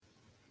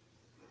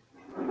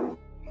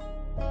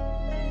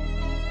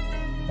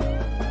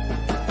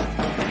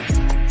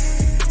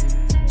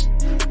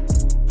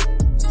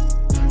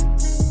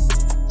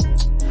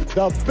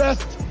the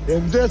best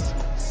in this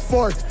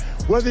sport.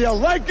 Whether you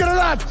like it or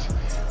not,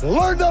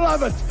 learn to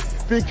love it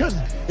because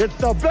it's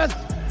the best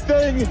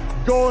thing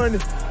going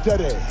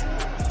today.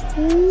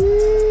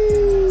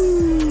 Woo!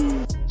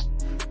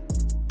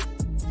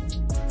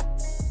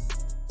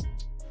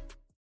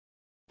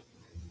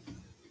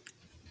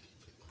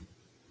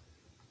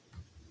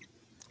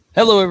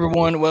 Hello,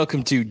 everyone.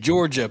 Welcome to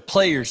Georgia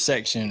Player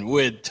Section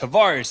with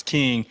Tavarres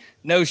King,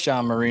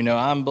 Knowshon Moreno.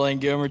 I'm Blaine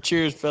Gilmer.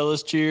 Cheers,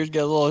 fellas. Cheers.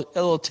 Got a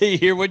little tea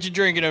here. What you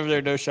drinking over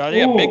there, Knowshon?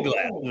 You got a big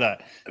glass of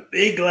that. A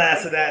big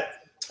glass of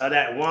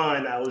that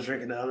wine I was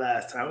drinking the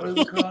last time. What is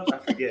it called? I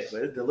forget,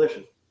 but it's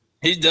delicious.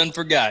 He's done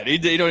forgot. He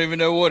don't even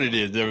know what it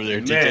is over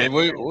there, TK.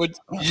 What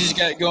you just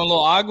got going a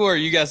little agua, or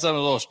you got something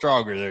a little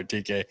stronger there,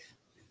 TK?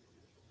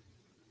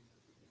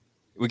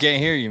 We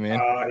can't hear you, man.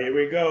 Here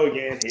we go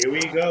again.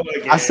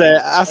 I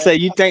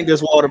said, you think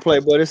this water play,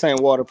 boy? This ain't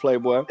water play,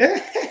 boy.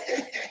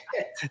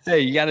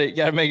 Hey, you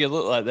gotta make it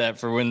look like that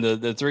for when the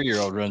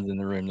 3-year-old runs in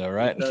the room, though,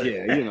 right?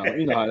 Yeah,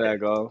 you know how that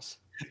goes.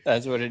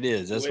 That's what it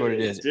is. That's what it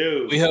is.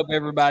 Dude. We hope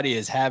everybody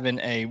is having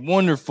a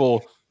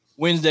wonderful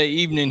Wednesday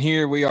evening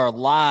here. We are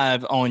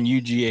live on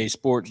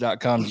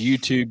UGAsports.com's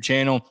YouTube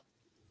channel.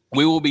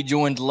 We will be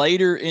joined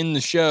later in the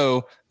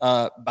show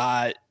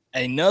by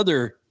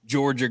another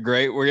Georgia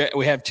great.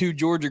 We have two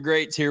Georgia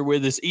greats here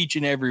with us each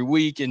and every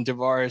week in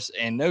Tavarres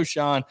and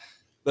Knowshon.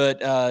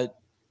 But,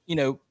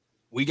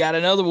 we got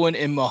another one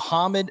in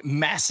Mohamed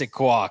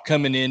Massaquoi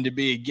coming in to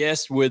be a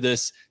guest with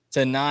us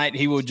tonight.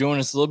 He will join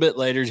us a little bit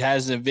later. He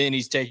has an event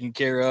he's taking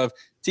care of.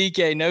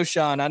 TK,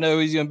 Knowshon, I know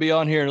he's going to be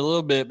on here in a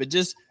little bit, but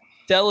just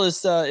tell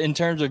us in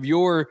terms of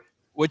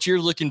what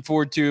you're looking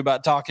forward to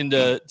about talking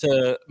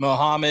to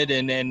Mohamed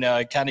and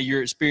kind of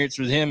your experience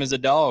with him as a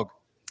dog.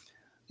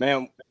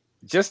 Man,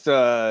 just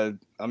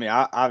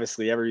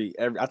obviously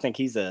I think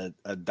he's a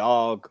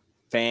dog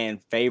fan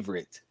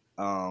favorite.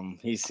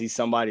 He's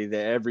somebody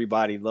that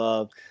everybody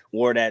loved,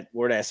 wore that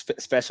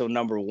special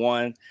number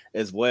 1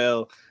 as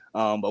well.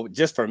 But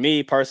just for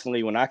me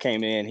personally, when I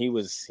came in, he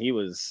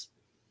was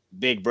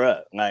big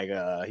bruh. Like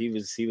he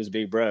was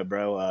big bruh,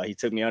 bro. He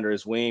took me under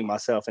his wing,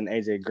 myself and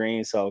AJ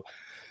Green. So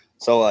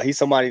he's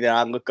somebody that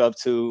I looked up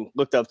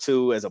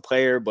to as a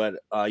player, but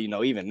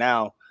even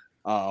now,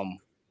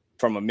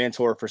 from a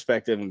mentor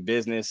perspective in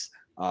business,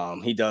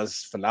 he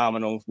does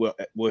phenomenal.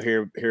 We'll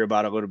hear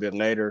about it a little bit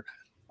later.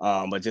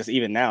 But just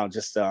even now,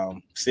 just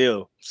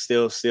still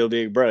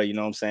big bro, you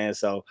know what I'm saying?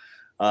 So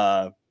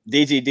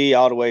DGD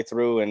all the way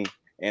through,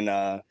 and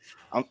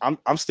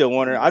I'm still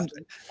wondering.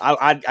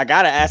 I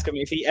gotta ask him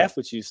if he F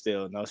with you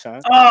still,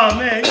 Knowshon. Oh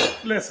man,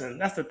 listen,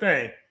 that's the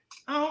thing.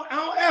 I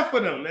don't F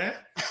with him, man.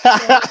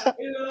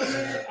 You know what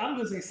I mean? I'm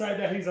just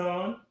excited that he's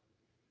on.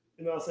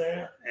 You know what I'm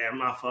saying? And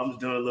my thumb's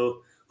doing a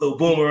little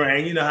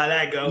boomerang. You know how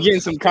that goes. You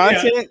getting some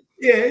content?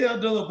 Yeah,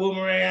 do a little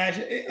boomerang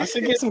action. I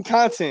should get some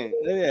content.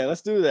 Yeah,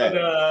 let's do that.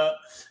 But,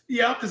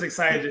 I'm just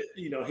excited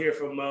to, hear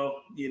from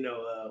Mo.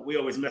 We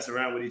always mess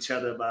around with each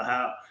other about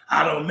how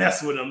I don't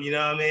mess with him. You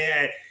know what I mean?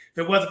 And if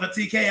it wasn't for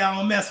TK, I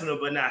don't mess with him.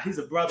 But now he's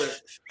a brother.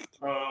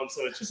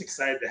 So it's just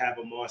excited to have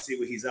him on, see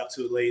what he's up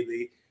to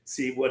lately,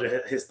 see what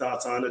his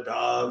thoughts on the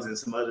dogs and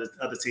some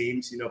other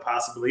teams,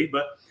 possibly.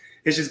 But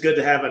it's just good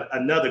to have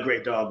another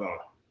great dog on.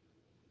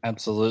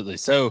 Absolutely.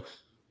 So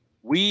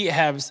we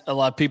have a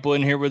lot of people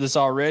in here with us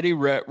already.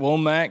 Rhett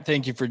Womack,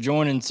 thank you for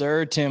joining,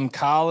 sir. Tim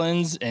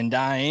Collins and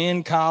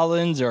Diane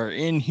Collins are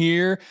in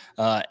here.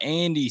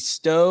 Andy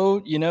Stowe,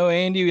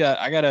 Andy,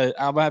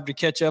 I'll have to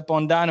catch up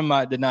on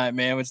Dynamite tonight,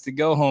 man. It's the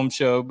go home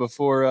show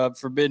before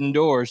Forbidden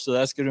Doors, so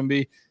that's gonna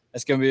be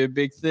a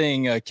big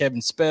thing.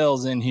 Kevin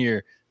Spell's in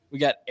here. We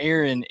got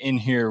Aaron in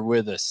here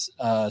with us.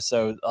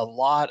 So a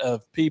lot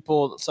of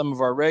people, some of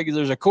our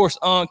regulars. Of course,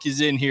 Unc is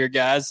in here,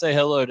 guys. Say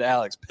hello to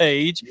Alex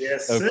Page.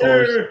 Yes, of sir.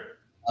 Course.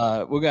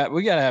 We got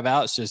to have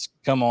Alex just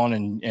come on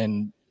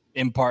and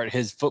impart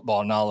his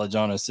football knowledge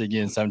on us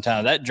again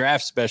sometime. That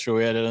draft special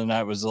we had the other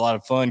night was a lot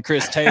of fun.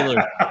 Chris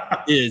Taylor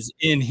is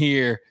in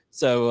here.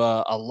 So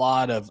a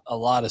lot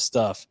of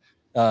stuff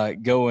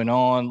going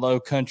on. Low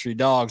Country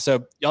Dog.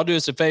 So y'all do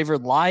us a favor,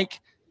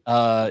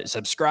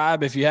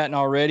 subscribe if you hadn't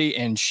already,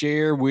 and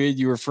share with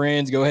your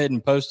friends. Go ahead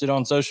and post it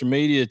on social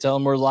media. Tell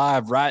them we're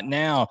live right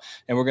now,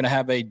 and we're going to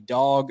have a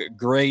dog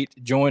great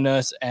join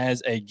us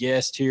as a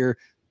guest here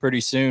pretty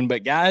soon.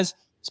 But guys,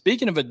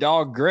 speaking of a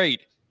dog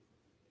great,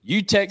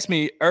 you text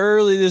me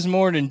early this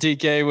morning,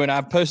 TK, when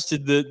I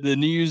posted the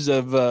news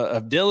of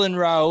Dylan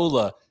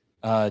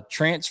Raiola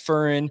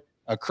transferring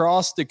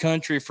across the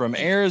country from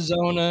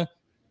Arizona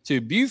to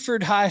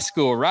Buford High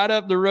School, right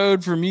up the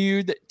road from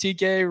you,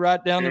 TK,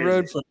 right down the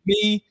road from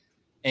me.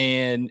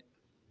 And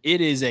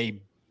it is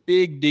a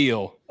big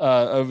deal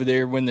over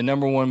there when the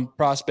number one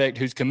prospect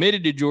who's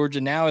committed to Georgia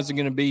now is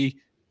going to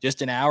be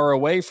just an hour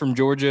away from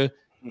Georgia.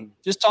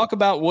 Just talk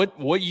about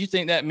what you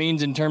think that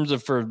means in terms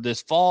of for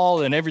this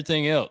fall and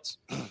everything else.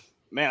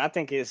 Man, I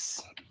think the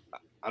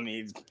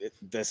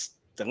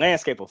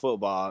landscape of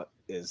football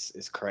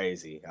is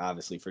crazy,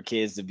 obviously, for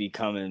kids to be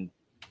coming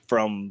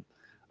from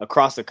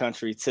across the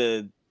country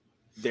to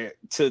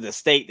the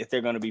state that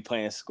they're going to be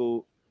playing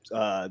school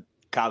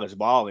college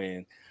ball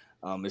in.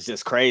 It's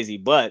just crazy,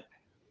 but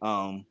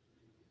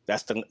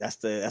that's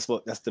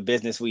the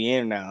business we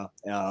in now.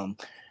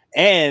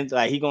 And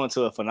like he going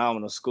to a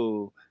phenomenal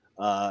school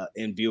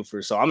in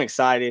Buford, so I'm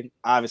excited.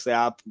 Obviously,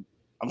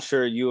 I'm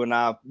sure you and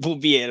I will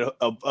be at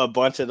a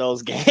bunch of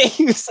those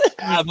games.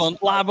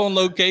 live on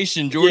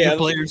location, Georgia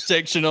Players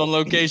section on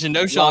location.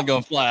 Knowshon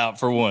gonna fly out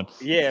for one.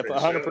 Yeah,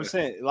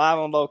 100% live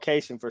on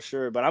location for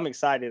sure. But I'm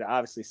excited to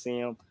obviously see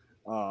him.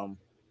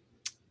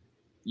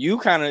 You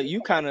kind of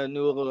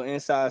knew a little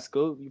inside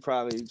scoop. You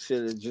probably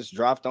should have just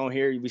dropped on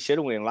here. We should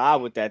have went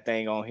live with that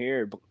thing on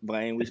here,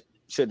 Blaine. We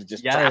should have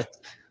just dropped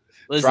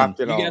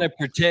it on. You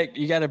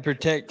gotta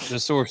protect the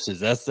sources.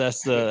 That's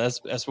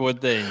one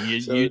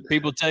thing.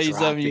 People tell you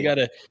something, you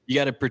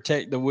gotta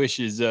protect the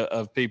wishes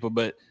of people.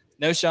 But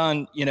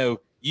Knowshon,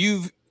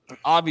 you've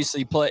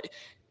obviously played.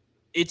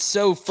 It's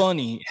so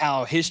funny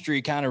how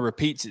history kind of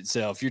repeats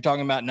itself. You're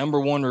talking about number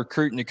one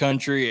recruit in the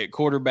country at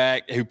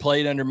quarterback who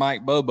played under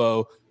Mike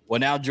Bobo. Well,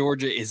 now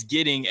Georgia is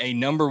getting a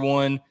number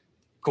one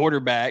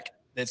quarterback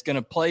that's going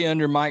to play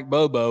under Mike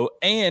Bobo.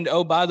 And,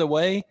 oh, by the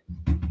way,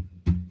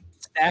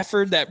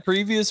 Stafford, that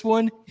previous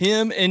one,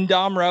 him and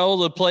Dom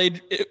Raiola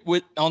played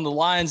on the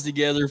Lions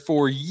together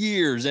for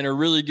years and are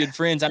really good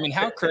friends. I mean,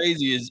 how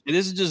crazy is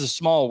this? Is just a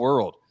small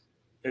world.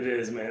 It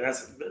is, man.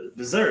 That's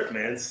berserk,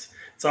 man. It's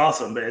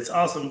awesome, man. It's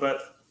awesome,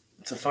 but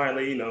to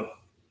finally,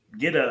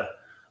 get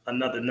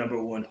another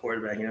number one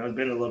quarterback, it's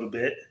been a little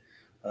bit.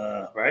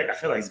 Right? I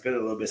feel like it's been a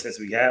little bit since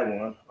we had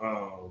one.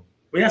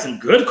 We had some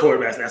good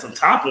quarterbacks now, some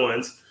top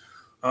ones.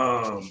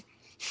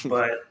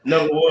 But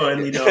number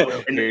one,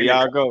 here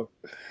y'all go.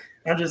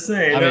 I'm just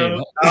saying,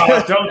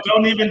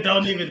 don't even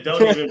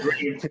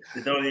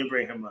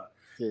bring him up.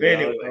 But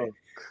anyway,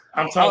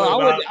 I'm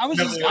talking I was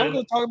going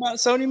to talk about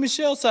Sony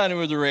Michel signing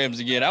with the Rams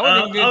again. I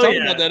wasn't even going to talk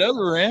about that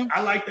other Ram.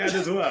 I like that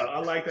as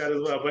well. But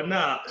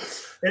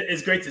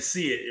it's great to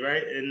see it,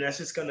 right? And that's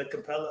just going to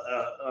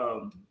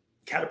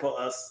catapult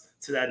us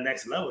to that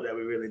next level that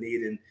we really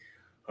need, and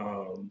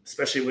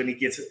especially when he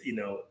gets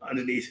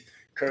underneath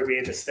Kirby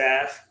and the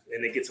staff,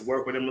 and they get to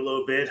work with him a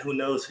little bit. Who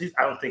knows?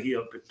 I don't think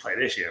he'll play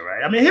this year,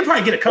 right? I mean, he'll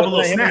probably get a couple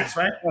little snaps,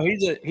 right? No,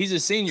 he's a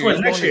senior. He's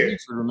next year,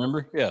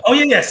 remember? Yeah. Oh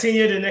yeah,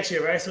 senior to next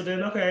year, right? So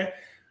then, okay.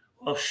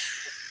 Well,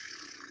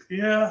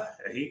 yeah.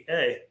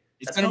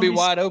 It's going to be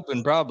wide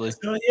open, probably.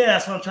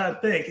 That's what I'm trying to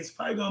think. It's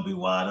probably going to be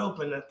wide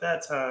open at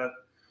that time.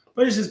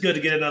 But it's just good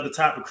to get another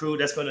top recruit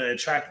that's going to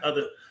attract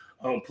other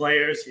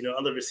players,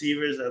 other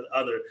receivers,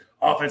 other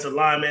offensive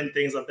linemen,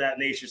 things of that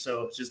nature.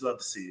 So just love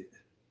to see it.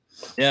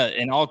 Yeah,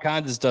 and all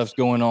kinds of stuff's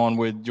going on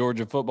with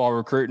Georgia football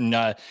recruiting.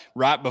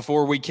 Right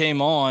before we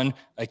came on,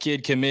 a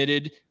kid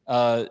committed,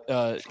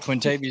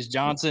 Quintavious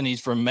Johnson.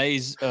 He's from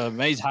Mays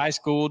High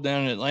School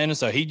down in Atlanta,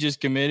 so he just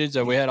committed.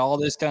 So we had all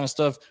this kind of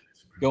stuff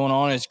going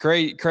on. It's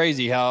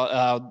crazy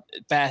how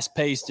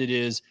fast-paced it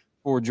is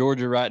for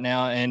Georgia right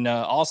now. And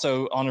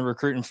also on the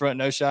recruiting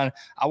front, Knowshon,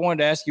 I wanted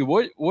to ask you,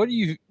 what are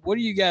you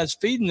guys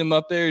feeding them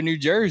up there in New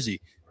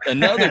Jersey?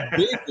 Another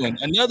big one,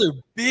 another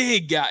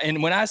big guy.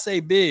 And when I say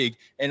big,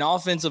 an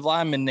offensive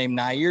lineman named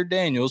Nair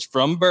Daniels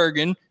from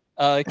Bergen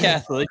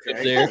Catholic up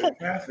there.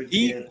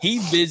 He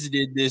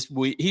visited this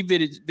week. He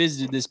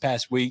visited this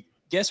past week.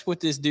 Guess what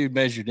this dude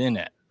measured in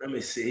at? Let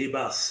me see. He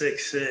about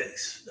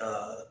 6'6",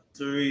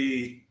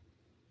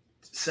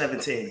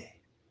 317.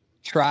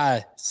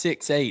 Try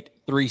 6'8",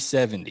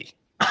 370.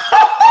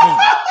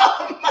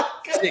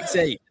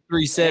 6'8".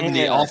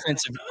 370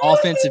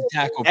 offensive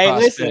tackle.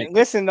 Hey,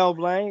 listen though,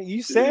 Blaine.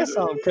 You said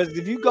something, because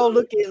if you go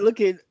look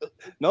at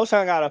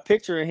Knowshon got a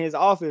picture in his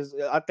office,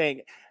 I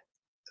think,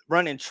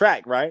 running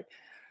track, right?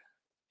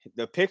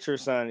 The picture,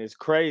 son, is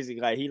crazy.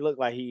 Like he looked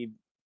like he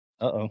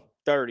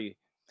 30.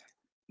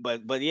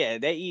 But yeah,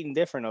 they eating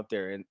different up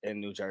there in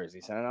New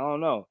Jersey, son. I don't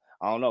know.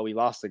 We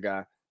lost the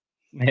guy.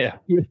 Yeah.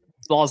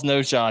 Lost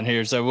Knowshon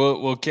here, so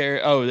we'll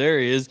carry. Oh, there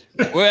he is.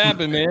 What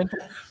happened, man?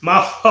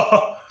 My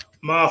fault.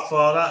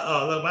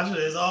 Look, my shit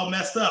is all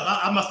messed up.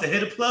 I must have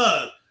hit a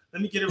plug.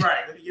 Let me get it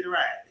right.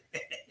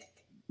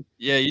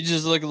 Yeah, you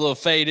just look a little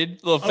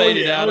faded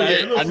out.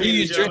 I knew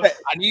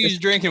you was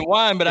drinking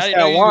wine, but I didn't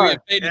know you were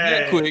faded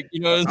that quick.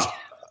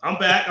 I'm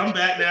back now.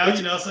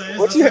 You know what I'm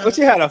saying? What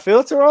you had a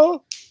filter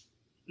on?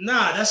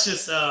 Nah, that's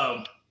just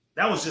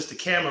that was just the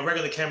camera,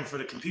 regular camera for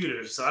the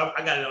computer. So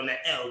I got it on that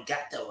El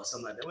Gato or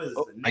something like that. What is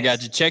the I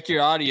got you. Check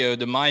your audio.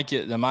 The mic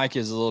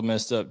is a little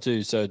messed up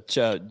too. So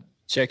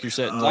check your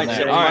settings on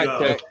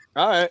that.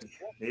 All right.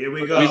 Here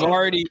we go.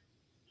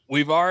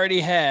 We've already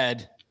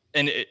had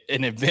an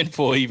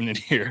eventful evening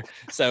here.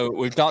 So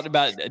we've talked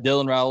about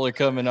Dylan Raiola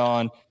coming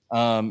on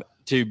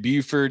to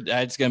Buford.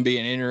 That's going to be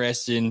an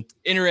interesting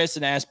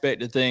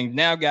aspect of things.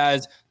 Now,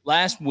 guys,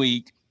 last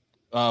week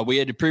we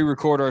had to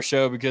pre-record our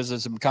show because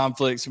of some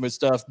conflicts with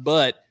stuff,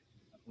 but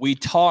we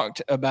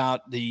talked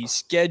about the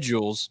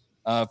schedules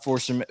for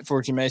some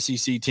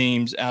SEC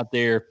teams out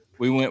there.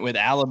 We went with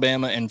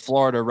Alabama and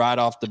Florida right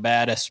off the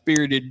bat, a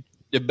spirited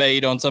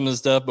debate on some of the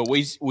stuff, but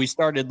we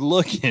started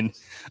looking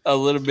a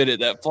little bit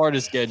at that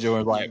Florida schedule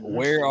and like,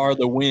 where are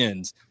the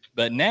wins?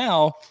 But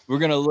now we're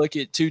going to look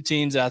at two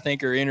teams that I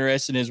think are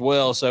interesting as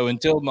well. So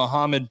until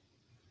Mohamed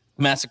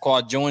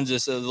Massaquoi joins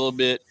us a little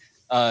bit,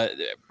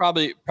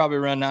 probably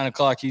around 9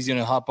 o'clock, he's going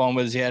to hop on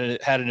with us. He had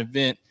an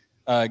event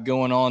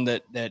going on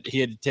that he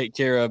had to take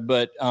care of.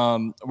 But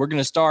we're going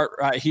to start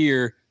right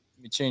here.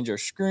 Let me change our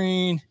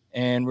screen,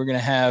 and we're going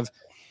to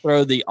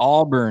throw the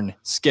Auburn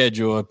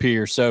schedule up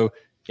here. So,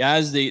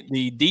 guys,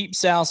 the Deep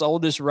South's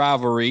oldest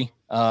rivalry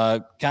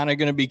kind of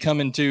going to be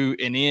coming to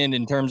an end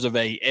in terms of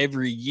a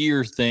every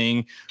year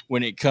thing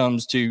when it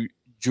comes to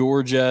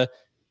Georgia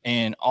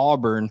and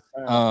Auburn.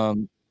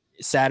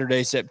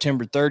 Saturday,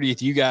 September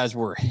 30th, you guys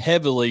were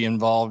heavily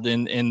involved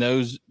in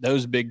those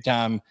big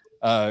time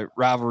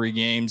rivalry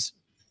games.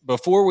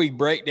 Before we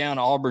break down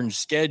Auburn's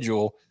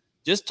schedule,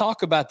 just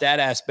talk about that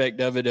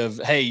aspect of it. Of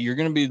hey, you're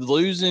going to be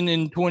losing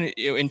in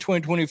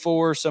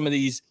 2024 some of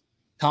these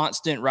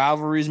constant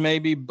rivalries,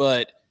 maybe,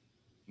 but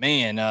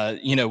man,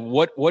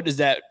 what does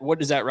that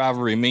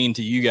rivalry mean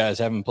to you guys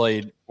having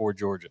played for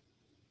Georgia?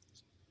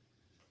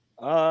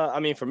 I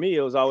mean, for me,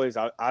 it was always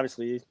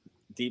obviously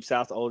Deep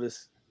South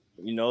oldest.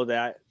 You know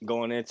that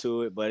going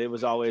into it, but it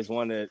was always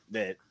one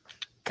that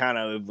kind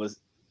of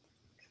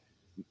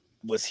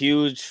was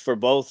huge for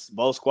both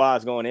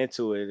squads going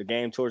into it. The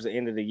game towards the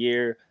end of the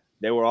year,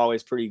 they were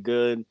always pretty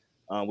good.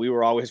 We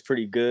were always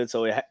pretty good,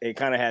 so it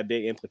kind of had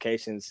big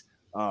implications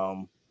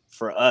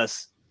for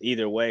us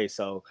either way.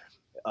 So,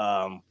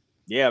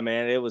 yeah,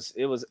 man, it was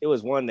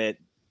one that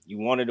you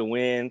wanted to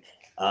win.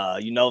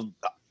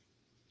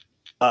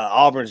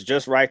 Auburn's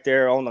just right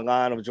there on the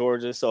line of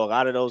Georgia, so a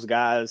lot of those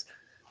guys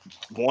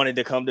wanted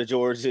to come to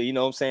Georgia, you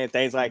know what I'm saying?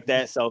 Things like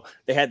that. So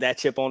they had that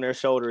chip on their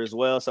shoulder as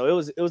well. So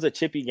it was a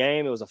chippy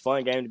game. It was a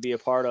fun game to be a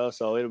part of.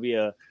 So it'll be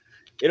a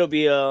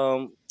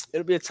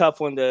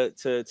tough one to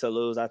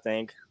lose, I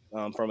think,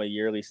 from a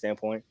yearly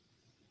standpoint.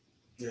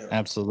 Yeah.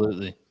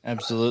 Absolutely.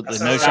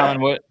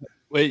 Knowshon, what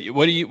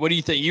do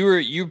you think? You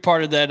were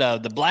part of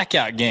that the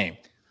blackout game.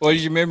 What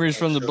is your memories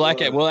from the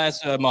blackout? We'll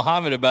ask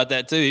Mohamed about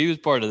that too. He was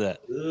part of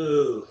that.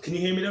 Ooh, can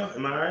you hear me though?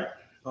 Am I all right?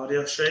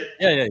 Audio straight?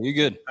 Yeah, you're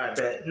good. I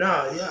bet.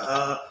 No,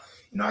 yeah.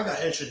 I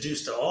got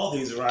introduced to all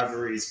these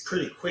rivalries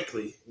pretty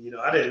quickly.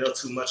 I didn't know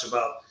too much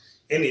about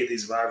any of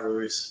these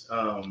rivalries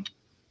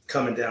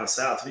coming down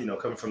south.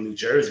 Coming from New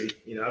Jersey.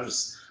 I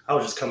was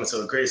just coming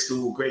to a great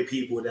school, great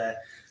people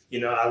that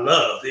I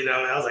loved.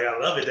 I was like, I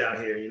love it down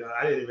here.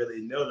 I didn't really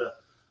know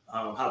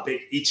how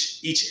big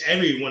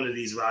every one of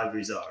these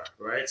rivalries are,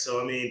 right? So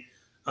I mean,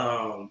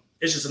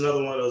 it's just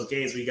another one of those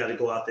games where you got to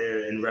go out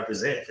there and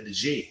represent for the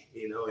G.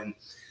 And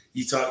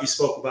you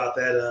spoke about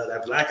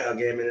that blackout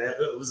game, and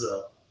it was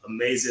an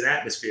amazing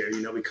atmosphere.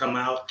 We come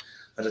out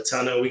of the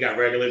tunnel, we got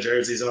regular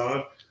jerseys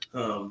on,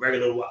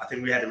 I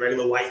think we had the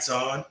regular whites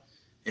on,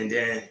 and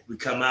then we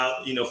come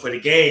out, for the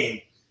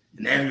game,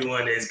 and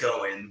everyone is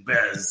going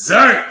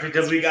berserk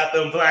because we got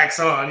them blacks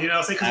on. You know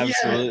what I'm saying?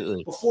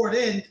 Absolutely. Before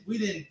then, we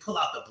didn't pull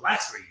out the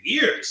blacks for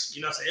years.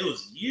 You know what I'm saying? It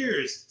was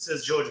years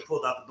since Georgia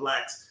pulled out the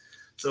blacks.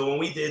 So when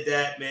we did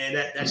that, man,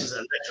 that just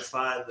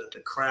electrified the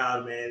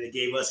crowd, man. It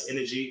gave us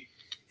energy.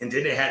 And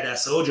then they had that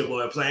Soldier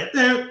Boy playing.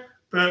 Yeah.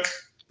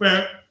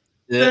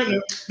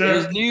 It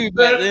was new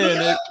back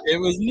then. It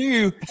was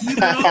new.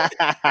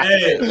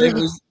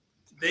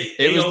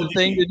 It was the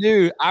thing to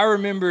do. I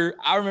remember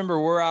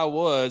where I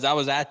was. I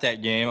was at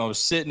that game. I was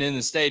sitting in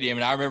the stadium,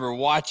 and I remember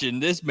watching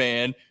this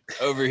man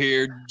over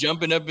here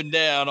jumping up and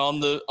down on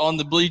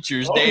the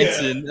bleachers,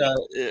 dancing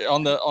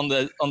on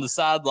the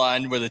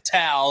sideline with a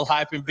towel,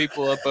 hyping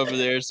people up over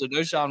there. So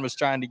Knowshon was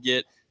trying to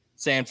get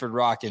Sanford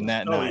rocking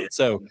that night. Yeah.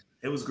 So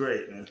it was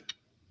great, man.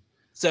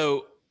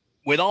 So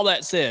with all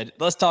that said,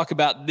 let's talk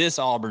about this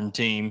Auburn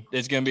team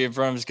that's going to be in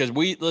front of us, because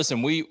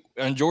we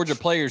on Georgia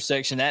players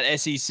section, that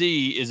SEC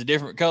is a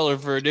different color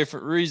for a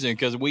different reason,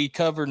 because we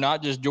cover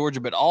not just Georgia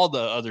but all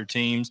the other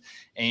teams,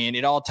 and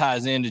it all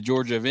ties into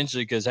Georgia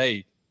eventually, because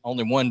hey,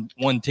 only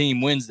one team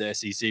wins the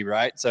SEC,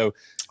 right? So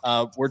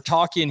we're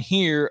talking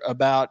here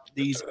about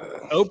these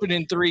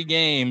opening 3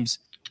 games.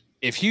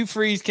 If Hugh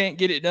Freeze can't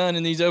get it done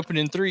in these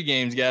opening 3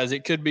 games, guys,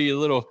 it could be a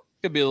little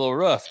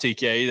rough,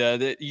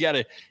 TK. You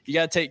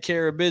gotta take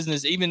care of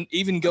business.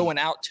 Even going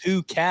out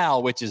to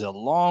Cal, which is a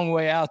long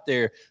way out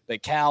there,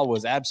 but Cal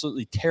was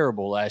absolutely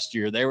terrible last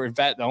year. They were, in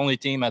fact, the only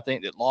team I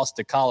think that lost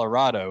to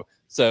Colorado.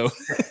 So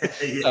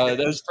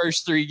those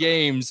first 3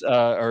 games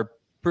are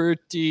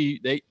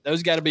pretty.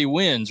 Those got to be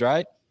wins,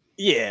 right?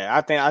 Yeah,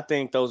 I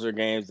think those are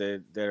games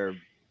that are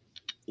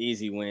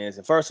easy wins.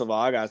 And first of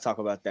all, I got to talk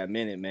about that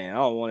Minute Man.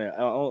 I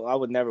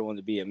would never want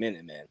to be a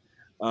Minute Man.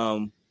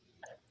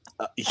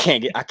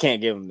 I can't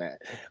give him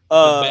that.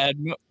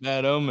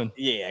 Bad omen.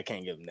 Yeah, I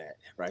can't give him that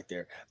right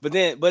there. But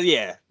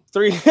yeah,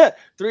 three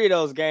of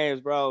those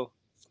games, bro.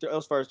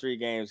 Those first 3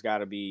 games got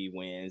to be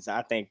wins.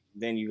 I think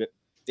then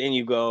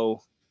you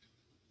go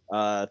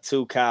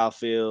to Kyle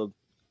Field,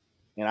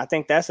 and I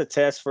think that's a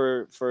test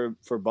for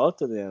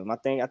both of them. I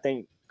think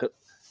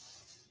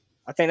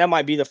that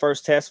might be the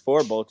first test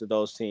for both of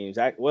those teams.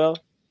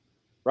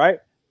 Right?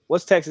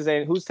 Who's Texas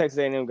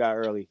A&M got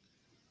early?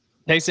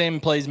 Texas A&M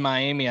plays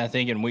Miami, I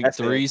think, in week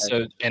 3.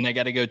 So, and they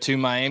got to go to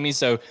Miami.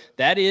 So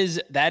that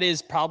is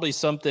probably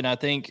something I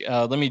think.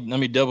 Let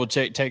me double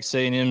check Texas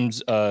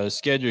A&M's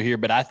schedule here.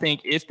 But I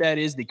think if that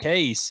is the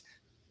case,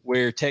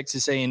 where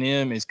Texas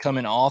A&M is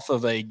coming off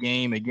of a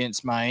game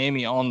against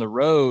Miami on the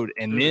road,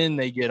 and then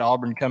they get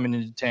Auburn coming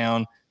into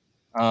town,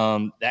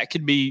 that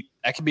could be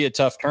a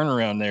tough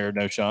turnaround there,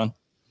 Knowshon.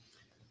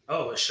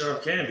 Oh, it sure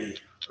can be.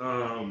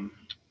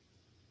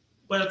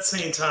 But at the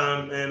same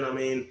time, man, I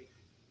mean,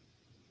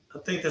 I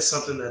think that's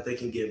something that they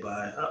can get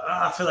by.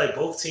 I feel like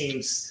both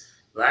teams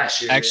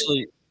last year.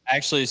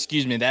 Actually,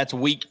 excuse me, that's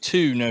week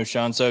 2,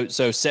 Knowshon.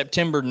 So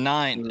September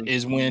 9th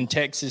is when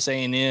Texas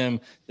A&M,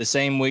 the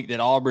same week that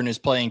Auburn is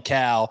playing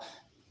Cal,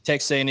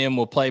 Texas A&M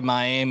will play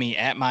Miami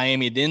at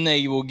Miami. Then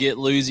they will get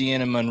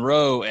Louisiana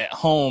Monroe at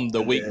home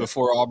the week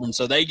before Auburn.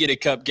 So they get a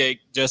cupcake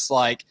just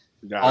like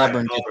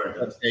Auburn gets a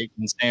cupcake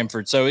in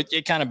Stanford. So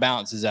it kind of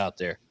balances out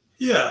there.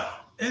 Yeah.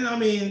 And, I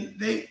mean,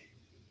 they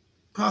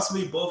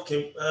possibly both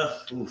can I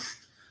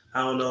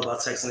don't know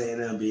about Texas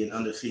A&M being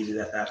undefeated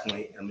at that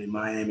point. I mean,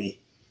 Miami.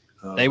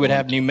 They would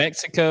have New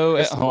Mexico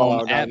at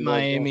home, at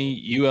Miami,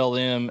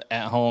 ULM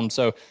at home.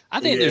 So I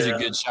think there's a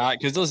good shot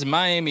because, listen,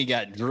 Miami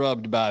got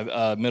drubbed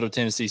by Middle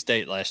Tennessee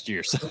State last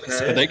year. So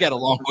they got a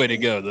long way to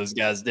go, those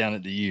guys down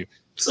at the U.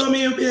 So, I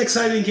mean, it'll be an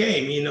exciting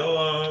game. We're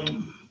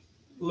going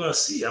to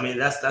see. I mean,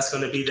 that's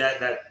going to be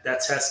that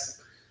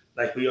test,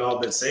 like we all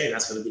been saying,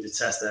 that's going to be the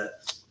test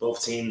that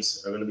both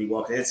teams are going to be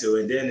walking into.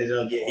 And then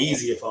it'll get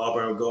easy if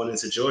Auburn are going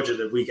into Georgia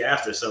the week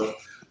after. So,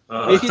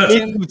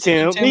 Tim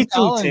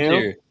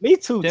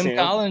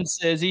Collins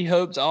says he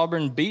hopes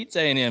Auburn beats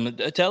A&M.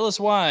 Tell us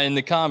why in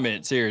the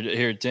comments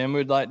here, Tim.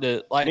 We'd like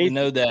to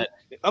know that.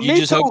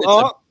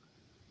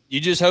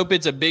 You just hope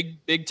it's a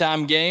big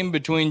time game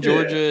between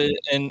Georgia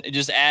and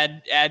just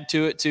add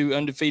to it to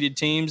undefeated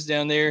teams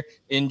down there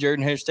in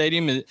Jordan-Hare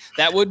Stadium.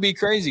 That would be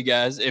crazy,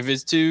 guys. If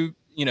it's two,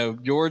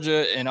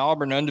 Georgia and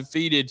Auburn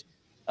undefeated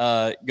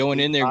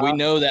going in there, we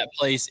know that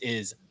place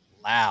is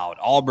loud.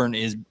 Auburn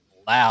is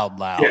loud.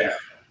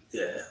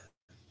 Yeah.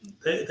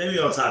 They be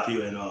on top of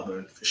you in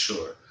Auburn for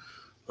sure.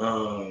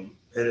 And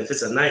if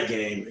it's a night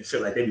game, it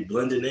feel like they be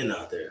blending in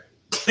out there.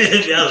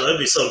 It'd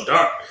be so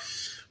dark.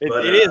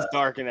 But it is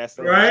dark in that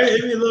stadium. Right?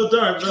 It'd be a little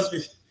dark. It must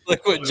be.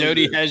 Look what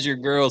Jody Has Your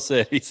Girl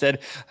said. He said,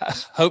 I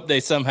hope they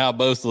somehow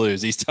both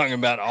lose. He's talking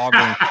about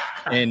Auburn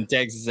and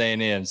Texas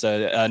A&M.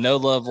 So no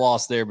love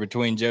lost there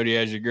between Jody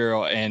Has Your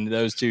Girl and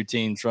those two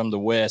teams from the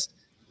West.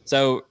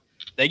 So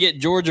they get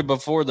Georgia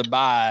before the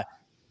bye.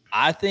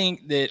 I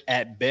think that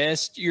at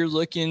best you're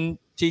looking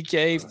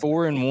TK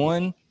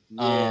 4-1.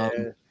 Yeah.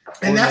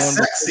 And that's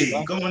sexy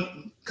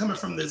coming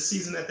from the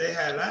season that they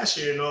had last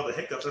year and all the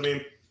hiccups. I mean,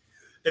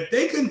 if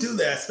they can do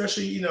that,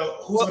 especially, who's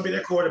going to be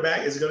their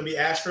quarterback? Is it going to be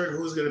Ashford?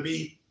 Who's going to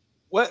be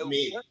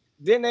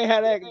Didn't they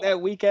have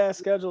that weak ass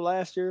schedule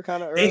last year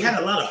kind of early? They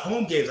had a lot of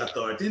home games, I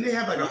thought. Didn't they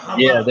have like a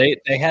Yeah,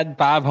 they had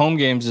 5 home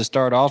games to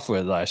start off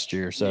with last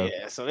year. So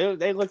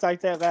they looked like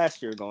that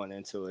last year going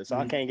into it. So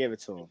I can't give it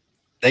to them.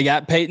 They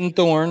got Peyton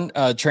Thorne,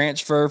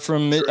 transfer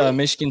from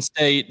Michigan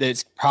State.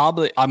 That's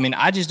probably – I mean,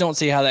 I just don't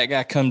see how that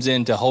guy comes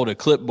in to hold a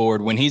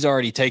clipboard when he's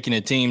already taken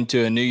a team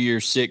to a New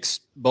Year's Six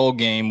bowl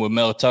game with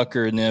Mel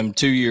Tucker and them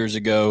 2 years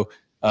ago.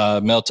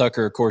 Mel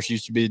Tucker, of course,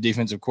 used to be the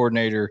defensive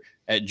coordinator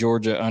at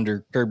Georgia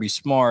under Kirby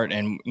Smart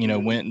and,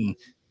 went and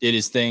did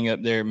his thing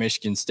up there at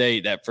Michigan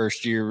State. That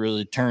first year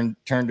really turned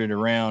it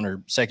around,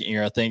 or second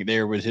year, I think,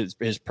 there with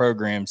his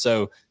program.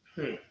 So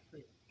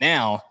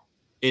now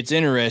it's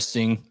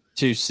interesting –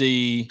 to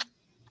see,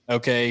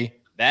 okay,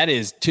 that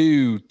is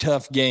 2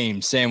 tough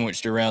games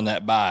sandwiched around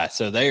that bye.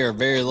 So they are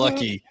very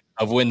lucky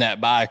of when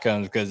that bye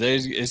comes because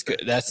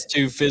that's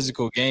 2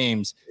 physical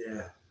games.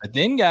 Yeah. But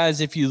then, guys,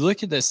 if you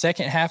look at the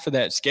second half of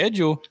that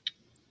schedule,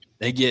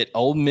 they get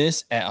Ole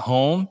Miss at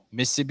home,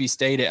 Mississippi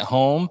State at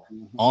home,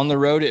 on the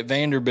road at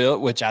Vanderbilt,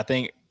 which I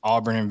think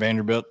Auburn and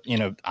Vanderbilt,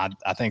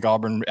 I think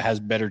Auburn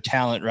has better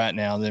talent right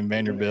now than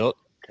Vanderbilt.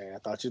 I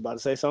thought you were about to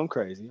say something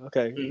crazy.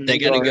 Okay. They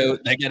got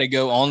to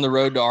go on the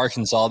road to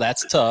Arkansas.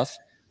 That's tough.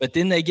 But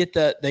then they get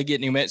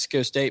New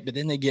Mexico State, but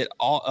then they get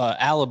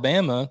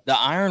Alabama, the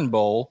Iron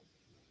Bowl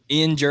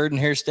in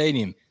Jordan-Hare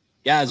Stadium.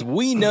 Guys,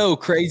 we know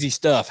crazy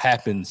stuff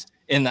happens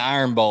in the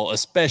Iron Bowl,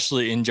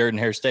 especially in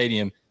Jordan-Hare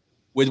Stadium.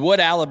 With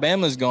what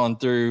Alabama's gone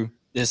through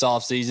this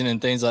offseason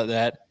and things like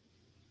that,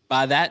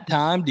 by that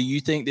time, do you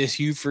think this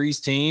Hugh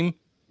Freeze team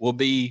will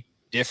be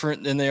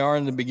different than they are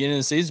in the beginning of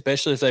the season,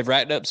 especially if they've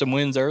racked up some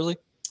wins early?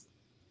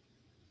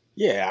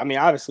 Yeah, I mean,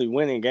 obviously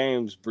winning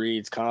games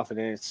breeds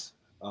confidence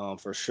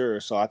for sure.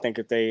 So I think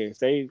if they're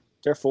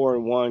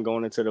 4-1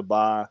 going into the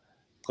bye,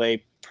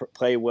 play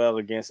well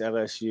against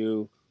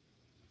LSU,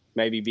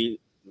 maybe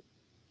beat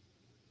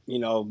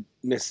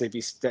Mississippi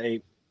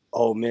State,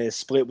 Ole Miss,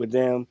 split with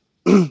them.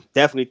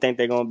 Definitely think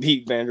they're gonna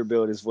beat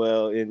Vanderbilt as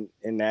well in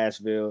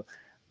Nashville.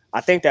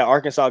 I think that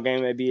Arkansas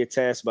game may be a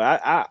test,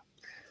 but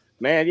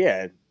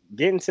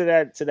getting to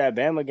that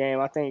Bama game,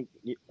 I think,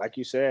 like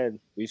you said,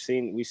 we've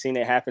seen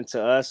it happen to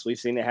us. We've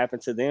seen it happen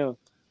to them.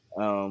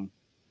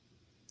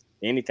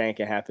 anything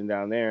can happen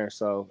down there.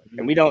 So,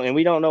 and we don't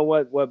know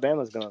what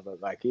Bama's going to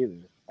look like either.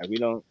 Like we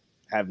don't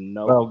have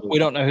no. Well, we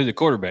don't know who the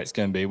quarterback's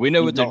going to be. We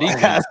know what their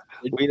defense.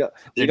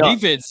 Their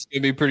defense is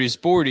going to be pretty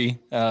sporty.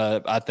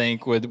 I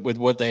think with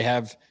what they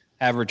have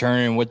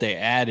returned and what they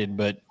added,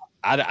 but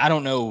I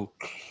don't know.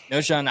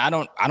 Knowshon,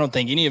 I don't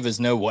think any of us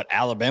know what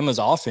Alabama's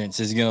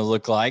offense is going to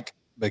look like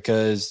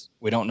because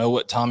we don't know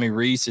what Tommy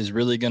Rees is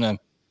really going to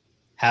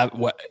have.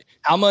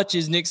 How much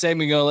is Nick Saban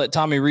going to let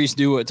Tommy Rees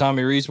do what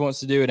Tommy Rees wants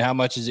to do, and how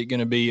much is it going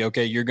to be?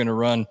 Okay, you're going to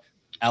run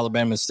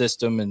Alabama's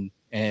system and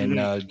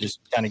just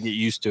kind of get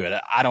used to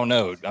it. I don't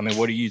know. I mean,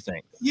 what do you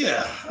think?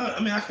 Yeah, I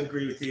mean, I can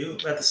agree with you.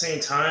 At the same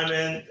time,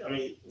 man, I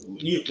mean,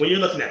 when you're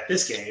looking at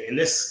this game and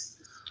this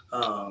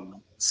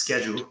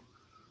schedule,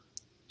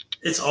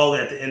 it's all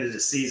at the end of the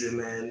season,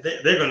 man.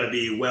 They're going to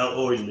be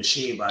well-oiled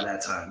machine by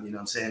that time. You know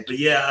what I'm saying? But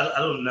yeah, I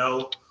don't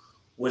know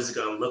what it's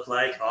going to look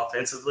like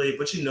offensively,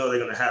 but you know they're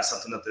going to have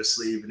something up their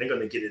sleeve and they're going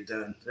to get it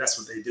done. That's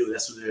what they do.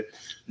 That's what they're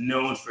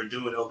known for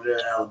doing over there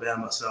at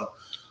Alabama. So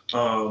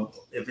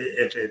if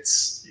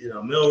it's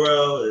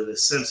Milroe, if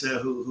it's Simpson,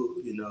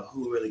 who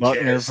really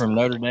Buckner cares from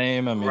Notre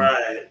Dame, I mean,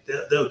 right?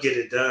 They'll get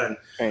it done.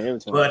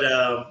 But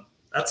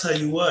I'll tell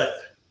you what.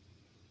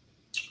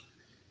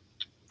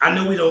 I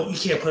know you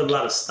can't put a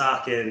lot of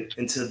stock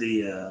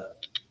into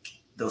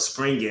those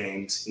spring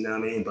games, you know what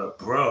I mean? But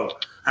bro,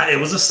 it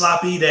was a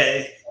sloppy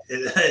day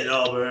in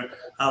Auburn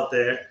out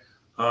there.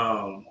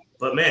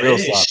 But man,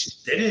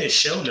 they didn't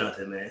show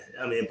nothing, man.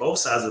 I mean, both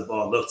sides of the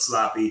ball looked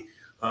sloppy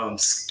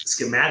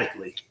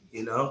schematically,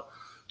 you know?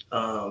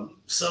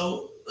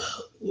 So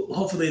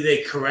hopefully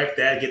they correct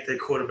that, get their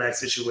quarterback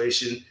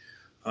situation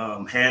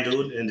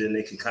handled, and then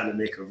they can kind of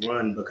make a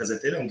run, because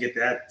if they don't get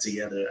that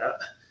together,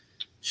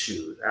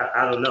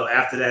 I don't know.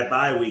 After that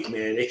bye week,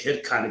 man, they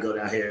could kind of go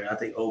down here. I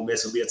think Ole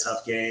Miss will be a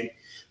tough game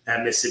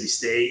at Mississippi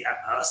State.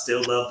 I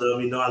still love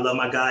them. I love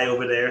my guy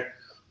over there.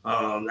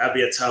 That'd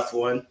be a tough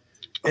one.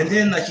 And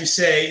then, like you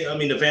say, I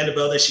mean, the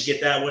Vanderbilt, they should get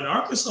that one.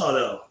 Arkansas,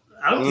 though,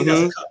 I don't think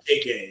that's a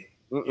cupcake game,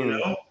 you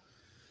know?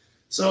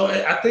 So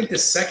I think the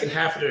second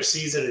half of their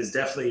season is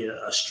definitely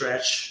a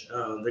stretch.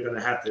 They're going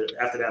to have to,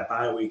 after that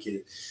bye week,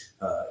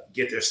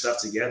 get their stuff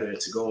together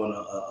to go on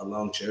a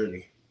long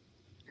journey.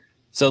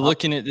 So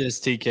looking at this,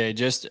 TK,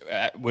 just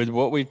with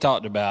what we've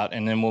talked about,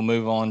 and then we'll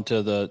move on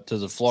to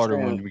the Florida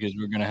one, because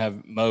we're going to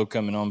have Mo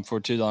coming on before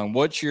too long.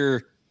 What's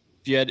your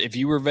if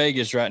you were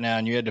Vegas right now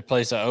and you had to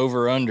place an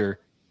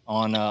over/under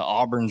on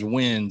Auburn's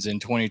wins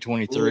in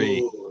 2023?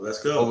 Ooh,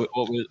 let's go.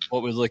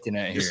 What we're looking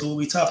at here? This is what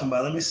we talking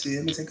about. Let me see.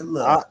 Let me take a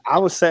look. I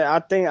would say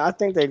I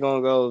think they're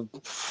gonna go.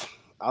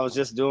 I was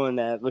just doing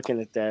that, looking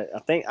at that.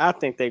 I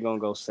think they're gonna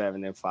go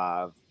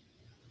 7-5,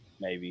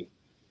 maybe.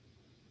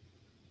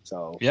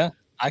 So yeah.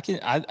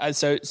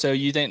 So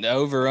you think the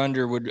over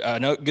under would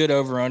good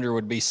over under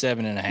would be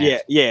 7.5?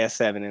 Yeah,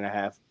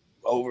 7.5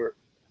 over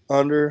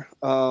under.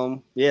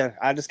 Yeah,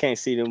 I just can't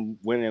see them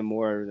winning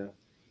more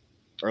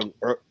than,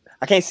 or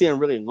I can't see them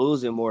really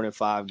losing more than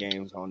 5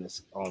 games on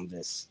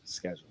this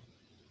schedule.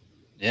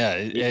 Yeah,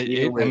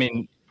 I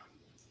mean,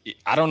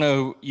 I don't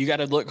know. You got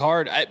to look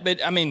hard, but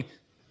I mean,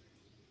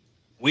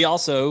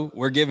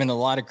 we're giving a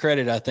lot of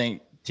credit, I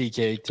think,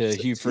 TK, to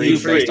Hugh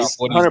Freeze based off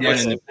what he's done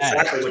in the past.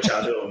 Exactly what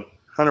y'all doing.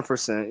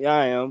 100%. Yeah,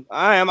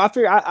 I am.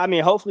 I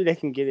mean, hopefully they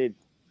can get it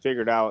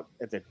figured out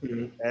at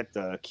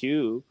the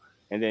Q,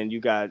 and then you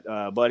got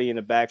Buddy in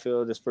the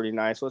backfield. That's pretty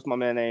nice. What's my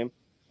man's name?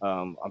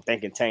 I'm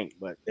thinking Tank,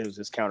 but it was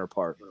his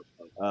counterpart.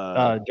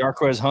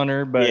 Jarquez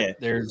Hunter, but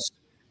there's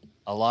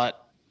a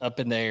lot up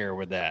in the air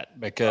with that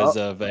because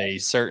of a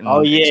certain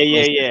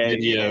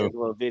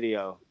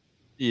video.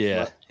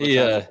 Yeah,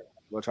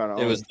 we're trying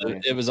to.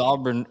 It was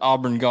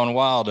Auburn gone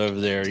wild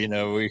over there. You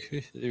know, we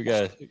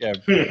got to keep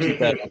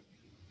that.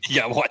 You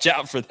got to watch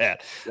out for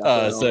that.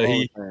 So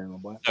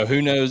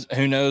who knows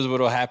what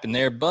will happen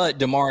there? But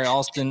Damari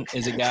Alston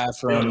is a guy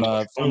from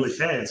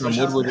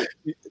Woodward.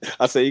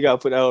 I say you got to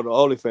put that on the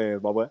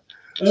OnlyFans, my boy.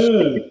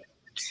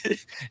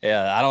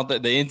 Yeah, I don't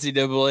think the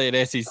NCAA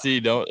and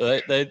SEC don't.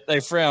 They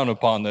frown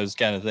upon those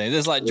kind of things.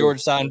 It's like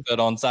George Seinfeld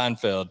on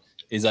Seinfeld.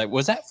 He's like,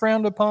 was that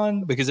frowned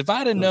upon? Because if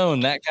I'd have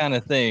known that kind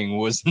of thing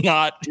was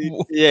not,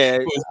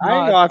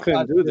 I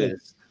couldn't do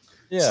this.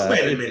 Yeah, so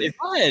if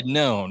I had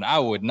known, I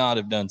would not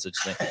have done such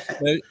a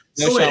thing.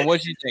 Knowshon,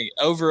 what do you think?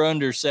 Over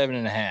under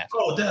 7.5?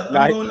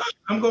 Oh,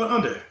 I'm going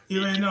under.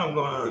 You already know I'm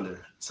going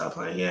under. Stop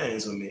playing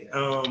games with me.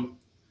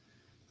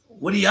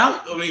 What are y'all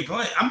playing?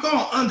 I'm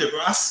going under, bro.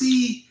 I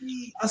see.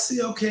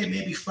 Okay,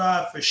 maybe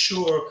 5 for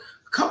sure.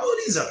 A couple of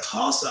these are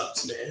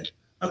toss-ups, man.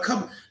 A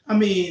couple. I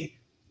mean,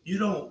 you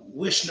don't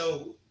wish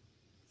no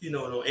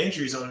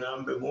injuries on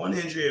them, but one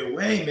injury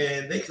away,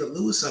 man, they could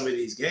lose some of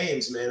these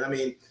games, man. I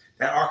mean.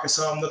 That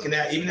Arkansas I'm looking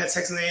at, even that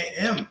Texas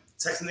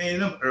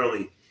A&M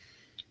early,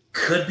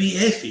 could be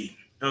iffy.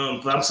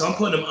 But I'm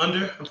putting them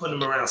under. I'm putting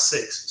them around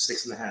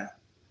 6.5.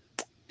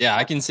 Yeah,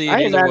 I can see it.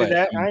 I ain't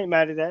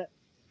mad at that.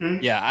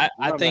 Yeah,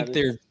 I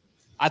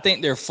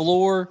think their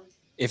floor,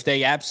 if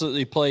they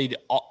absolutely played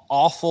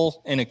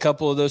awful in a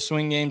couple of those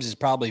swing games, is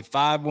probably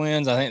 5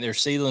 wins. I think their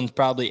ceiling's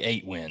probably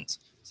 8 wins.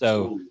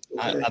 So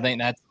I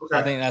think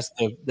that's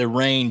the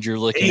range you're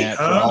looking at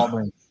for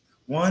Auburn.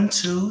 1,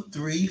 2,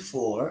 3,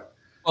 4.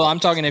 Well, I'm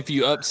talking if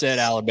you upset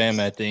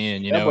Alabama at the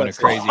end, in a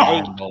crazy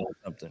Iron Bowl or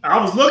something.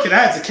 I was looking. I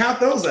had to count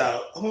those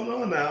out. Hold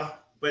on now.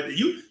 But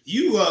you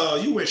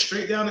went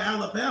straight down to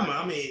Alabama.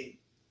 I mean,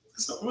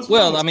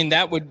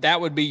 that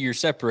would be your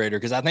separator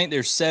because I think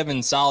there's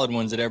 7 solid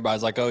ones that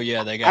everybody's like, oh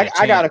yeah, they got.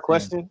 I got a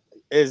question.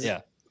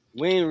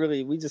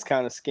 We just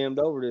kind of skimmed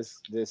over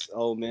this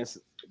Ole Miss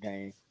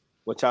game.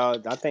 Which I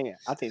think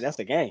that's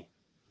a game.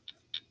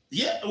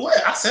 Yeah, well,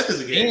 I said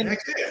there's a game.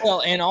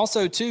 And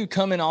also too,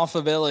 coming off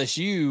of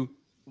LSU,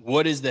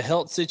 what is the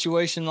health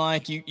situation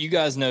like? You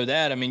guys know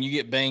that. I mean, you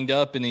get banged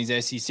up in these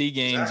SEC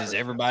games. Exactly. Is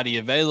everybody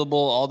available?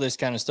 All this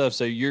kind of stuff.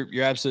 So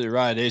you're absolutely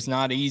right. It's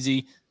not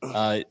easy.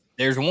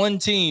 There's one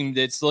team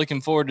that's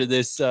looking forward to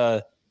this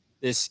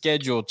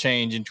schedule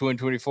change in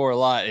 2024 a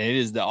lot, and it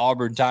is the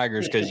Auburn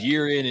Tigers because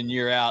year in and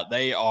year out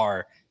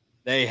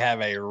they have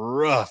a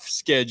rough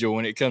schedule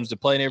when it comes to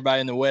playing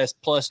everybody in the West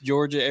plus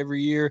Georgia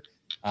every year.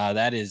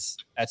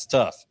 That's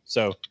tough.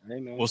 So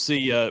we'll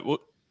see.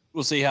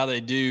 We'll see how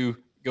they do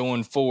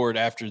going forward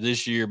after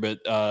this year. But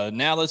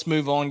now let's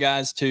move on,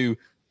 guys, to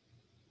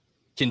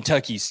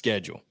Kentucky's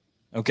schedule.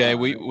 Okay,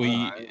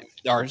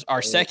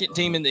 our second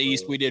team in the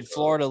East. We did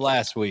Florida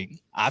last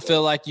week. I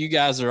feel like you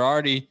guys are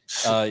already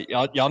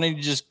y'all need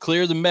to just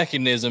clear the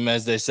mechanism,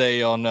 as they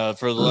say on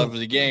For the Love of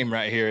the Game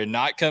right here, and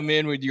not come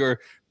in with your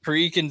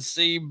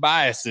preconceived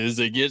biases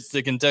against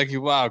the Kentucky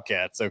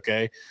Wildcats.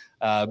 Okay,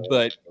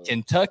 but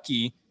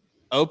Kentucky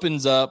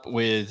opens up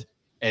with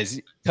as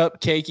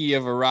cupcakey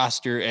of a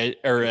roster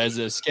or as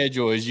a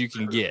schedule as you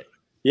can get.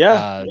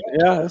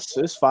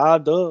 It's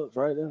 5 dubs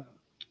right there.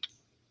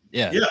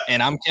 Yeah,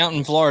 and I'm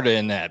counting Florida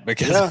in that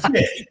because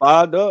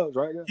 5 dubs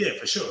right there. Yeah,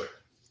 for sure.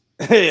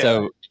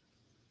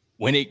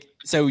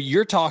 So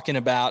you're talking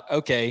about,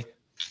 okay,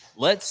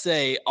 let's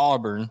say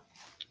Auburn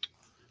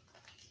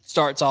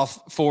starts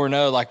off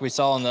 4-0 like we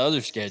saw on the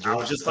other schedule. I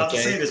was just about to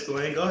say this,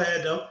 Glenn. Go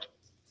ahead, though.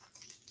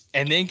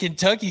 And then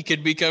Kentucky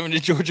could be coming to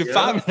Georgia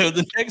 5-0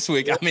 the next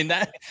week. I mean,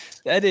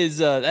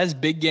 that's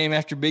big game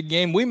after big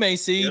game. We may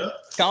see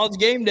College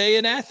Game Day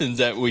in Athens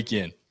that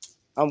weekend.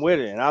 I'm with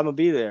it, and I'm gonna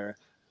be there.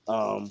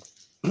 I'm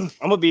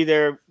gonna be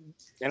there,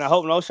 and I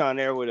hope Knowshon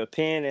there with a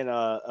pen and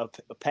a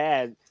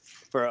pad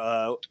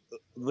for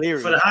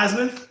Leary for the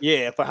Heisman.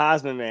 Yeah, for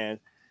Heisman, man.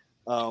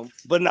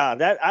 But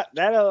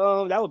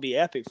that would be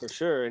epic for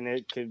sure, and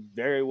it could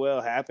very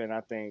well happen. I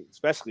think,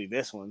 especially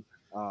this one,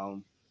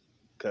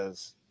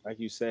 because like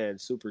you said,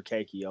 super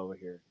cakey over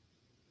here.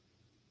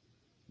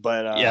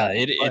 But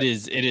it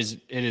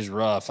is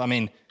rough. I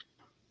mean,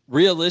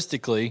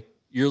 realistically,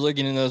 you're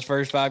looking in those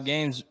first 5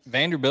 games.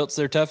 Vanderbilt's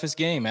their toughest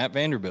game at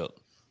Vanderbilt.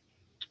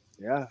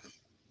 Yeah.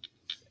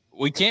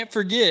 We can't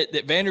forget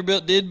that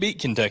Vanderbilt did beat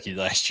Kentucky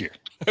last year.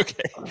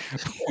 Okay.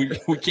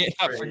 we can't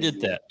not forget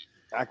that.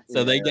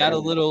 So they got a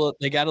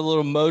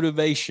little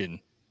motivation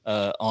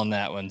on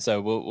that one.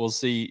 So we'll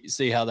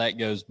see how that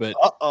goes. But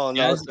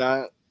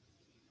no,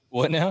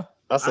 what now?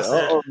 I said,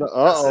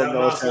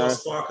 no,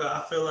 spark up.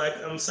 I feel like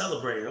I'm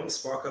celebrating. I'm gonna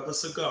spark up a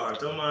cigar.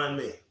 Don't mind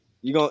me.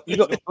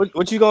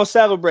 What you gonna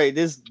celebrate?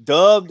 This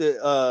dub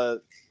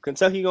that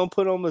Kentucky gonna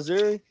put on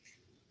Missouri?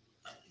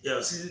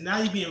 Yo, see, now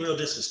you're being real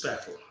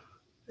disrespectful.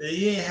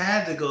 You ain't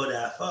had to go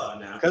that far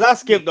now. Because I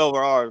skipped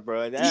over ours,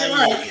 bro.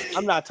 Right.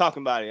 I'm not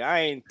talking about it. I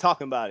ain't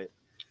talking about it.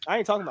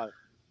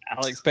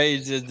 Alex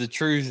Page says the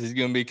truth is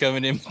going to be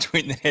coming in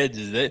between the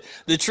hedges.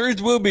 The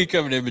truth will be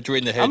coming in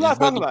between the hedges. I'm not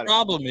talking about it.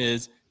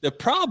 The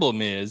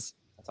problem is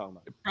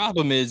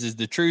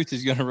the truth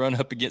is going to run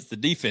up against the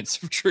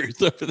defensive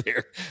truth over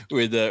there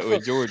with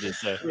Georgia.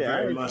 So. Yeah,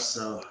 very much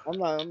so. I'm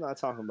not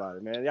talking about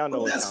it, man. Y'all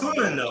know that's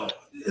fun though.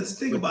 It's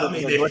the thing about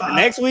me.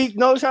 Next week,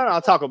 Knowshon,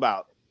 I'll talk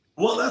about.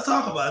 Well, let's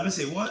talk about it. Let me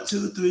see. 1,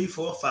 2, 3,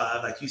 4,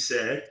 5, like you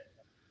said.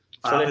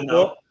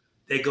 5-0.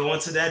 They go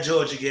into that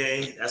Georgia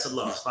game. That's a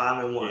loss.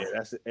 5-1. Yeah,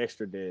 that's an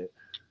extra dead.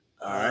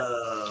 All right.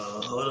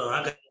 Hold on.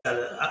 I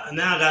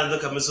gotta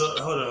look up Missouri.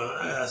 Hold on.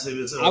 I gotta see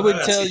Missouri. I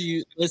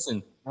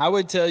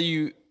would tell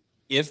you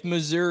if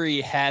Missouri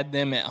had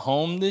them at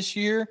home this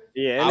year,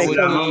 I would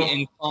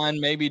be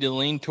inclined maybe to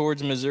lean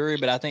towards Missouri,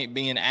 but I think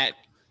being at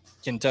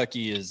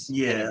Kentucky is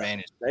an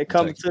advantage. They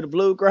come to the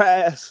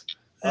bluegrass.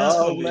 That's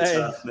gonna be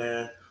tough,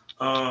 man.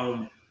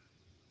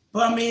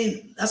 But I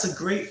mean, that's a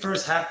great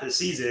first half of the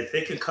season. If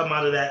they can come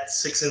out of that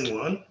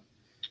 6-1,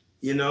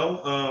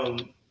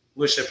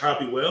 which they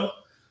probably will,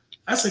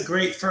 that's a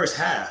great first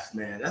half,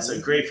 man. That's a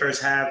great first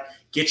half.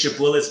 Get your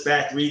bullets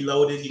back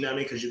reloaded, you know what I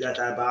mean? Because you got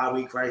that bye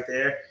week right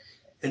there.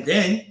 And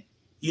then,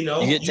 you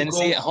get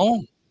Tennessee at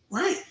home.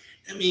 Right.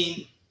 I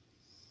mean,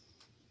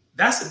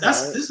 this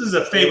is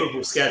a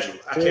favorable schedule.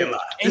 I can't lie.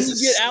 And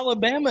you get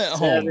Alabama at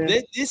home.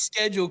 This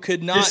schedule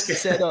could not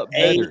set up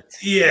better.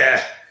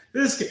 Yeah.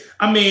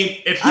 I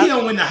mean, if he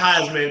don't win the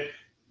Heisman,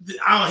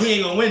 he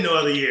ain't gonna win no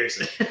other years.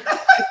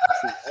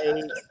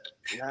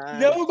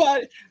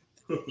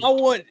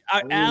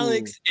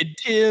 Alex and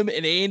Tim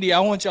and Andy, I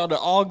want y'all to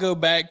all go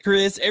back.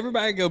 Chris,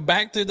 everybody go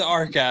back through the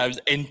archives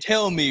and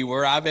tell me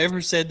where I've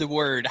ever said the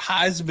word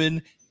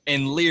Heisman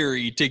and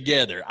Leary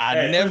together.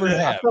 I never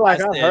have. I feel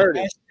like I've heard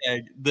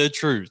it. The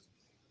truth.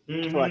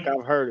 I feel like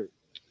I've heard it.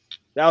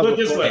 That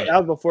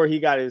was before he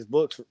got his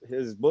books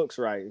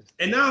right.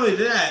 And not only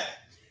that,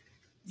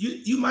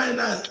 you might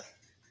not,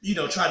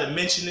 try to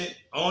mention it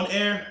on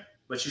air,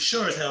 but you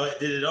sure as hell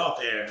did it off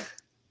air.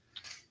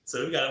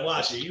 So we gotta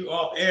watch it. You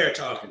off air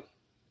talking.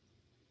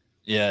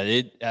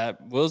 Yeah,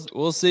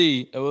 we'll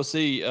see. We'll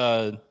see.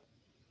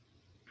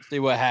 See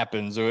what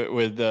happens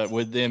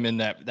with them in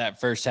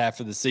that first half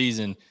of the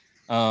season.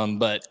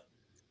 But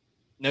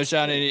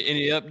Knowshon,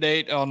 any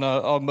update on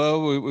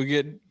Mo?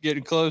 We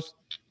getting close.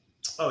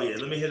 Oh yeah,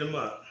 let me hit him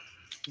up.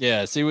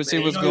 Yeah, see what's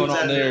going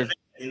on there.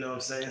 You know what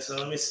I'm saying? So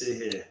let me see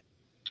here.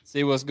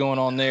 See what's going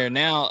on there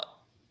now.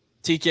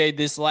 TK,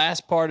 this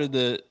last part of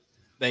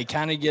they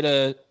kind of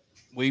get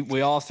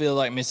we all feel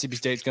like Mississippi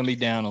State's going to be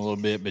down a little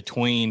bit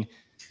between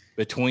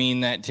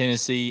that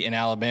Tennessee and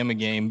Alabama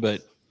game,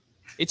 but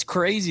it's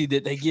crazy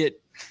that they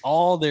get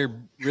all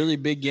their really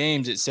big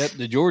games except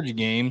the Georgia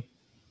game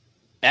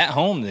at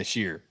home this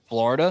year.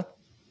 Florida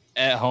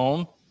at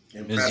home,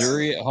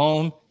 Missouri at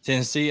home,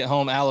 Tennessee at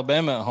home,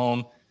 Alabama at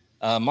home.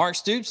 Mark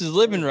Stoops is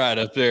living right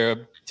up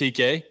there,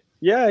 TK.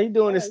 Yeah, he's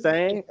doing his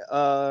thing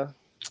for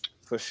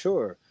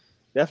sure.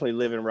 Definitely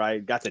living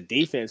right. Got the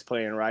defense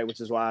playing right,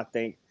 which is why I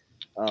think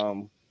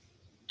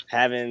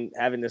having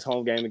this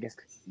home game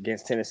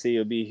against Tennessee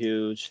will be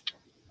huge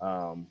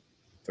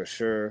for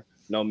sure.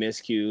 No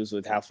miscues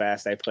with how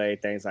fast they play,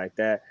 things like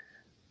that.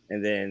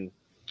 And then,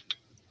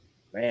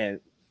 man,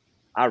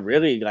 I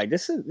really like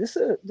this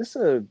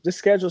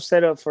schedule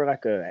set up for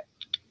like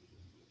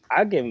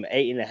I give him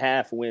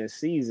 8.5 win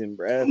season,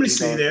 bro. Let me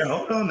see there.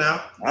 Hold on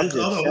now. I'm just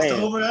saying. What's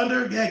the over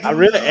under? Yeah, I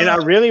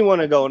really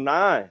want to go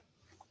 9.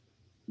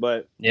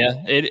 But yeah,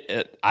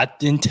 I've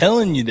been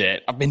telling you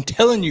that. I've been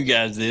telling you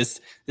guys this.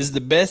 This is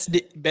the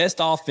best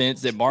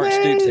offense that Mark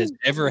Stoops has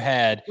ever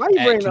had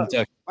at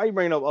Kentucky. Why you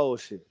bringing up old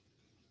shit?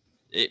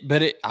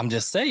 I'm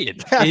just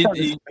saying.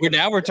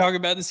 We're talking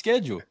about the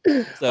schedule.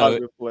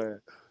 So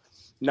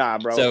nah,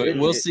 bro. So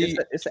we'll see.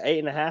 It's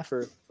an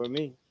 8.5 for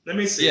me. Let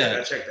me see.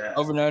 Yeah, check that.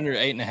 Over and under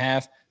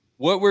 8.5.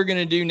 What we're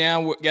gonna do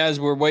now, guys?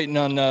 We're waiting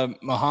on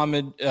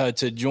Mohamed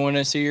to join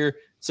us here.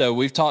 So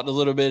we've talked a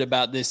little bit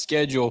about this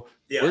schedule.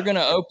 Yeah. We're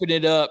gonna open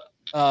it up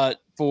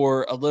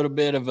for a little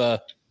bit of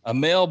a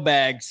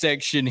mailbag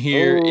section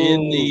here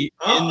in the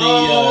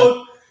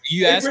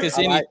you ask us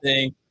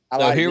anything.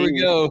 So here we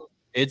go.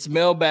 It's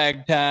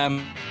mailbag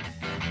time.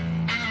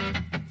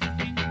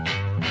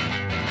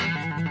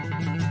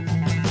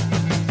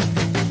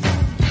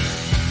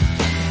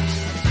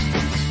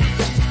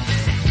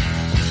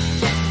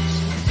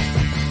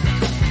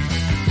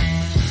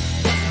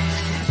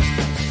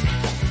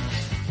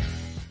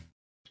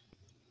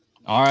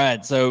 All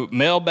right, so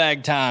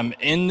mailbag time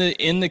in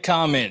the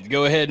comments.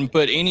 Go ahead and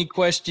put any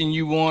question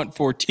you want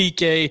for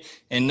TK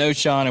and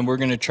Knowshon, and we're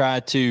going to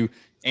try to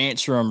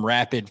answer them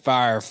rapid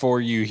fire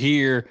for you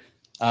here.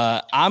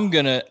 I'm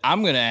gonna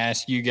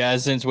ask you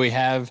guys, since we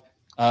have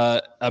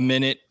a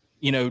minute,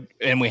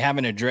 and we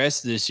haven't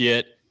addressed this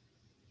yet.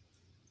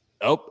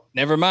 Oh,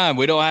 never mind.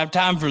 We don't have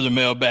time for the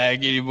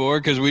mailbag anymore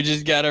because we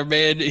just got our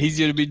man. He's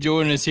going to be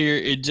joining us here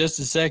in just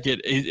a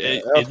second.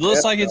 It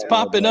looks like it's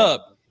popping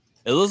up.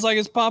 It looks like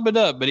it's popping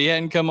up, but he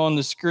hadn't come on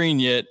the screen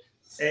yet.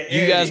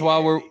 You guys,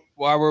 while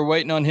we're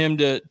waiting on him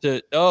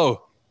to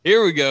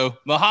here we go.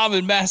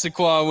 Mohamed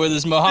Massaquoi with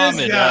us.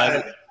 Mohamed,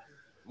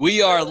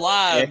 we are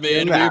live,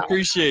 man. We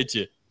appreciate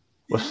you.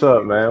 What's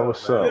up, man?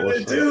 What's up?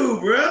 What's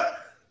up, bro?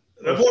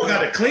 That boy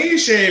got a clean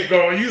shave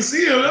going. You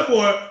see him, that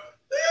boy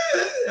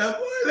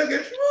look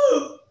at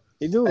you.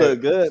 He do look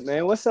good,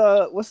 man. What's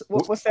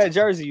that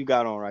jersey you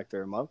got on right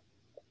there, Mo?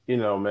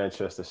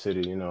 Manchester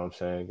City, you know what I'm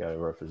saying? Got to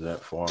represent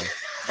for him.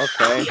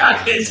 Okay.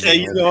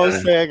 You know what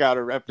I'm saying? Got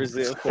to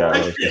represent for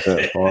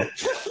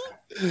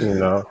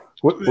him.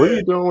 What are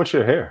you doing with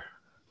your hair?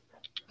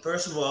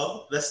 First of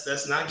all,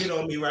 let's not get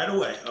on me right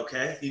away,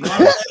 okay?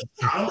 I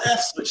don't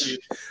F's with you.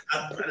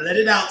 I let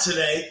it out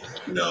today.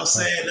 You know what I'm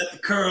saying? Let the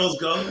curls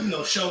go.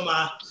 Show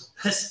my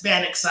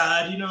Hispanic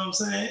side. You know what I'm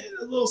saying?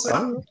 A little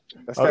something.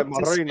 That's that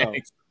Moreno.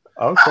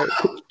 Okay.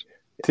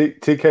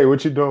 TK,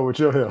 what you doing with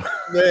your hair?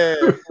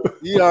 Man,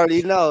 you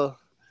already know.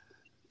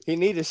 He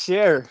need to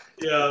share.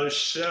 Yo,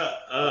 shut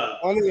up.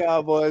 One of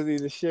y'all boys need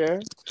to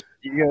share.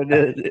 You're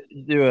gonna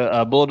do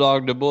a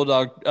bulldog to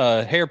bulldog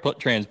hair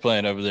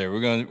transplant over there. We're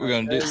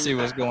gonna see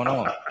what's going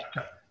on.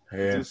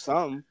 Yeah. Do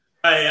something.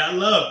 Hey, I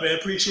love, man.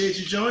 Appreciate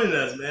you joining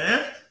us,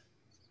 man.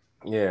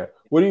 Yeah.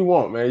 What do you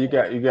want, man? You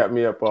got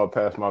me up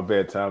past my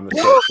bedtime.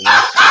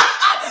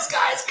 This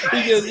guy's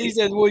crazy. He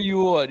says, "What do you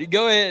want?"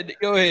 Go ahead,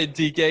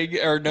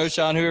 TK or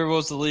Knowshon, whoever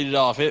wants to lead it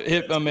off.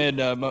 Hit my man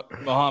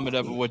Mohamed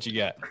up with what you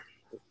got.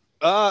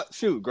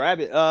 Shoot, grab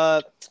it.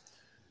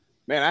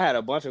 Man, I had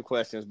a bunch of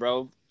questions,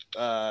 bro.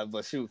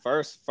 But shoot,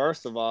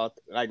 first of all,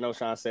 like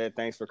Knowshon said,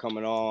 thanks for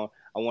coming on.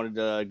 I wanted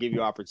to give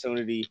you an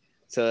opportunity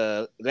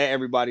to let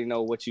everybody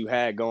know what you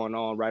had going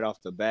on right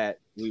off the bat.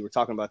 We were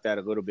talking about that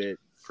a little bit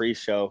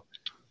pre-show,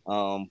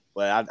 but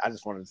I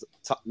just wanted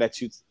to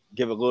let you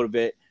talk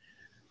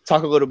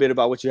a little bit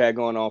about what you had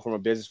going on from a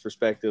business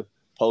perspective,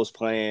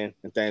 post-playing,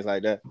 and things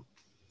like that.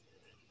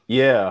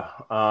 Yeah.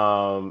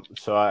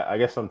 So I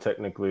guess I'm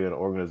technically an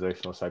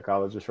organizational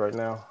psychologist right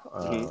now.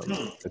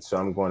 And so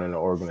I'm going into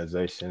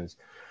organizations,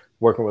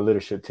 working with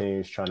leadership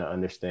teams, trying to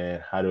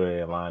understand how do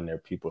they align their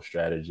people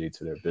strategy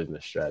to their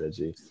business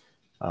strategy.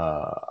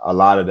 A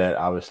lot of that,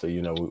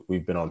 obviously,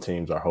 we've been on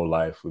teams our whole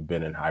life. We've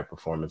been in high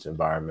performance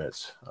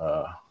environments,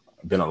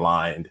 been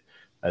aligned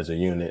as a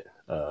unit.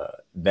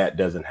 That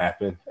doesn't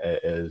happen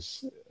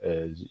as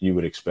you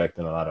would expect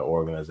in a lot of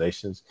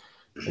organizations.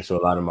 And so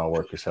a lot of my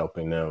work is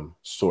helping them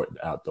sort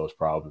out those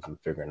problems and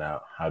figuring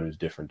out how these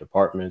different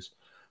departments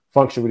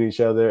function with each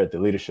other at the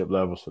leadership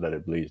level so that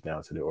it bleeds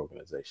down to the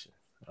organization.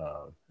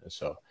 And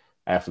so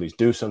athletes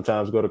do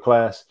sometimes go to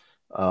class.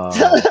 I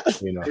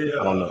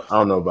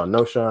don't know about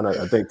Knowshon.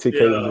 I think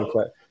TK was in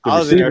class. The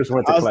receivers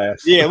went to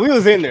class. Yeah, we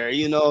was in there.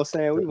 You know what I'm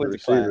saying? We went to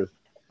class.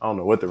 I don't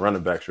know what the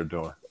running backs are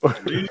doing.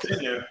 We was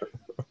in there.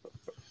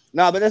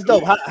 Nah, but that's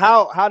dope.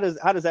 How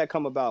does that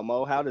come about,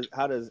 Mo? How do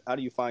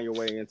you find your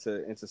way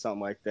into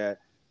something like that?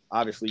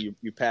 Obviously,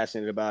 you're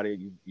passionate about it.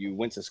 You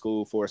went to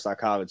school for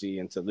psychology,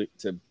 and to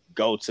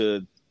go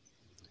to,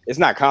 it's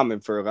not common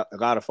for a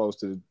lot of folks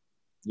to,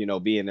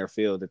 be in their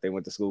field that they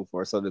went to school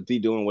for. So to be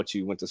doing what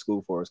you went to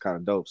school for is kind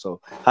of dope. So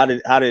how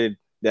did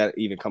that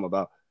even come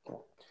about?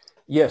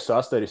 Yeah, so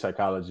I studied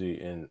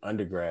psychology in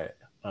undergrad.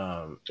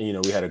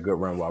 We had a good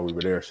run while we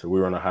were there. So we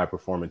were on a high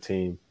performing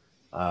team.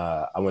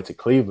 I went to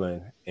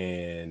Cleveland,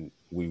 and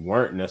we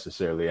weren't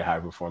necessarily a high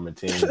performing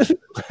team,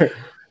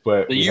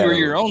 but you were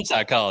your own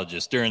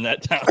psychologist during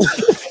that time.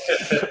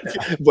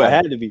 But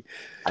had to be.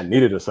 I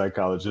needed a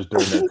psychologist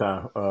during that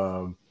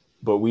time.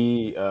 But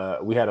we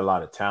had a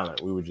lot of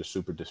talent. We were just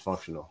super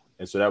dysfunctional,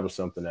 and so that was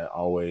something that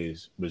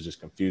always was just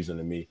confusing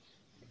to me.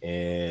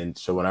 And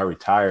so when I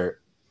retired,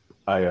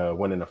 I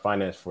went into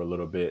finance for a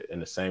little bit,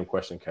 and the same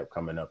question kept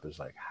coming up: is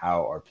like,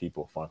 how are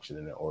people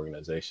functioning in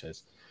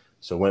organizations?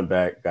 So went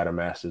back, got a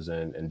master's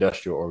in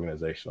industrial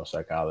organizational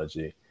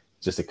psychology,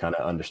 just to kind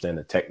of understand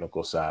the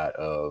technical side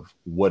of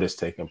what is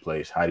taking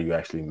place. How do you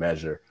actually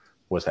measure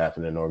what's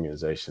happening in an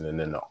organization? And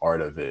then the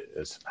art of it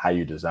is how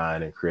you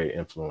design and create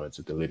influence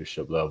at the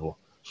leadership level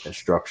and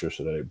structure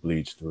so that it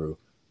bleeds through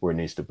where it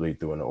needs to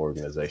bleed through in the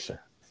organization.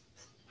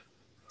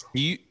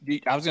 I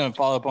was going to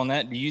follow up on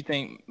that. Do you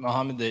think,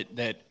 Mohamed,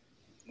 that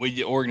with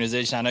the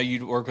organization, I know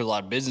you work with a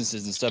lot of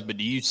businesses and stuff, but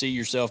do you see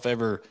yourself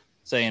ever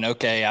saying,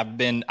 okay, I've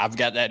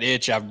got that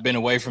itch. I've been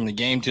away from the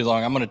game too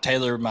long. I'm going to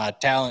tailor my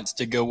talents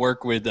to go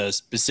work with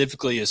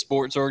specifically a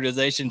sports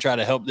organization, try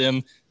to help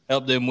them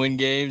win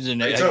games.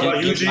 And get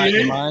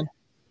UGA? Mind?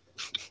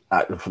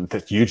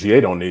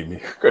 UGA don't need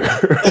me.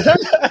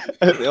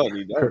 They don't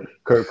need that.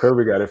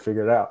 Kirby got it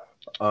figured out.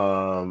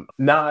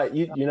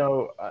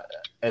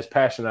 As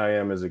passionate I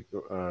am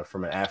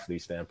from an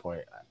athlete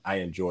standpoint, I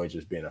enjoy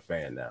just being a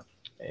fan now.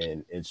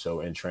 And so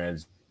in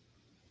trans.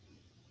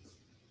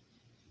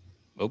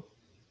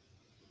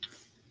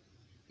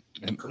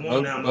 Come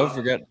on now, Mo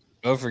forgot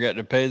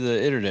to pay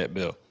the internet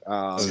bill.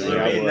 Now I'm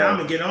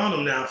gonna get on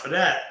them now for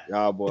that.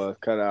 Y'all boy,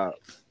 cut out.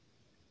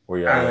 Where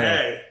you are?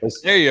 Hey.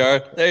 There you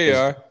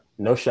are.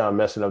 Knowshon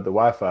messing up the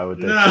Wi-Fi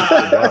with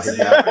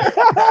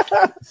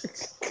that.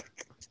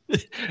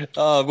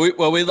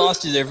 We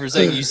lost you there for a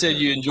second. You said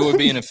you enjoy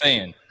being a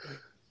fan.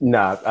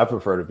 Nah, I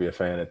prefer to be a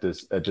fan at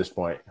this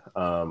point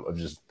of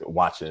just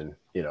watching,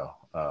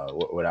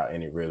 without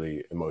any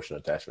really emotional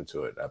attachment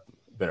to it. I've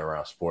been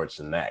around sports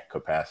in that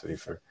capacity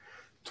for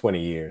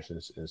 20 years.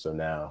 And so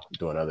now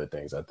doing other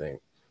things, I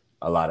think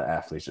a lot of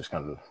athletes just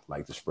kind of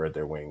like to spread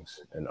their wings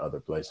in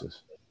other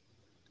places.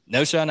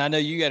 Knowshon, I know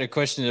you got a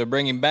question to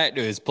bring him back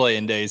to his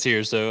playing days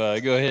here. So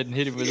go ahead and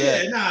hit him with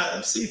that.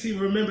 Yeah, see if you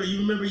remember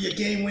your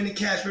game-winning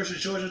catch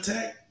versus Georgia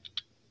Tech?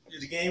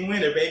 You're the game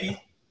winner, baby.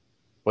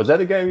 Was that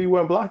the game you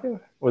weren't blocking?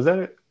 Was that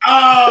it?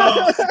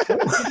 Oh, this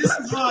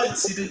is hard.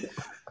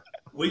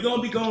 We're going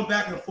to be going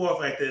back and forth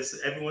like this,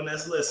 everyone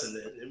that's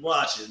listening and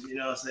watching, you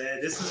know what I'm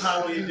saying? This is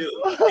how we do.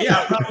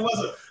 Yeah, I probably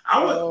wasn't.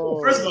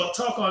 First of all,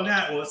 talk on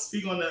that one,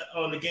 speak on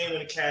the game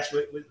winning catch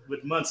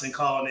with Munson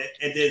calling it.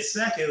 And then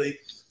secondly,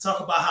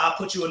 talk about how I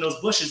put you in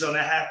those bushes on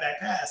that halfback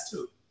pass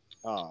too.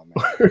 Oh, man.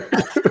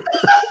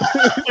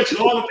 Put you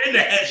all up in the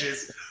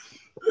hedges.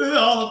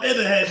 All up in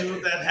the hedges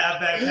with that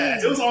halfback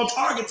pass. It was on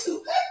target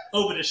too,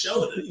 over the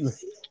shoulder.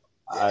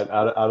 I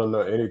don't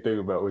know anything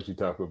about what you're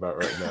talking about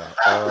right now.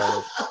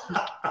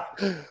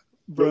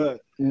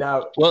 But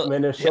now,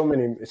 man, there's so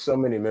many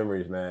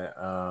memories, man.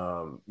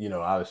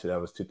 Obviously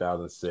that was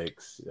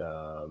 2006,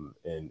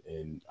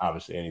 and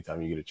obviously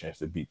anytime you get a chance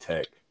to beat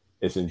Tech,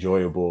 it's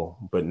enjoyable.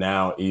 But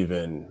now,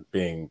 even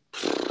being,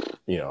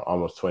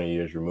 almost 20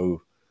 years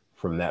removed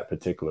from that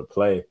particular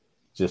play,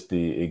 just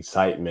the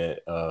excitement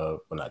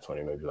of, well, not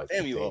 20, maybe like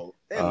 15.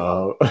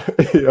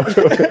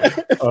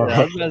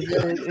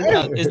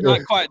 It's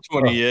not quite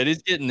 20 yet.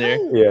 It's getting there.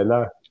 Yeah,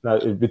 not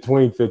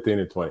between 15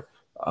 and 20.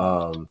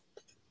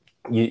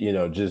 you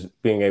know, just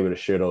being able to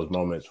share those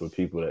moments with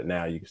people that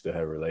now you can still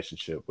have a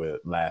relationship with,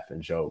 laugh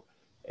and joke,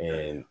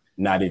 and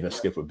not even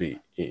skip a beat.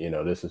 You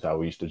know, this is how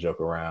we used to joke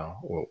around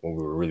when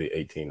we were really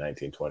 18,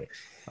 19, 20.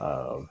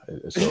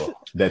 And so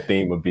that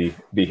theme would be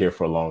here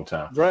for a long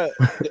time. Bro,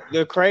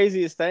 the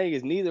craziest thing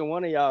is neither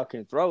one of y'all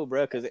can throw,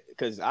 bro,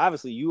 because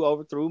obviously you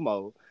overthrew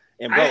Mo.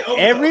 And bro,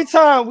 every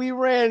time we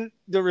ran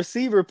the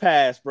receiver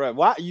pass, bro,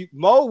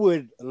 Mo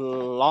would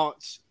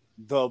launch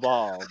the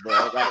ball,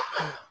 bro. Like,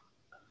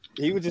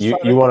 he would just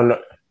you want to know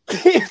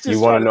you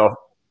want to know,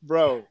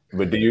 bro.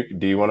 But do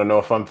you want to know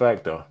a fun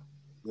fact though?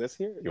 Let's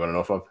hear it. You want to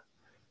know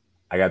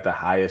I got the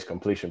highest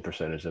completion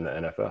percentage in the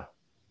NFL.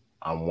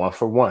 I'm 1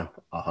 for 1,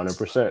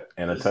 100%,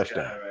 and a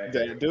touchdown.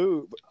 That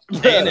dude,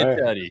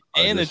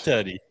 and a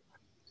tutty.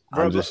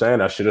 I'm just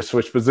saying, I should have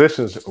swithed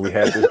positions. We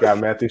had this guy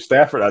Matthew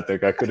Stafford. I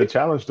think I could have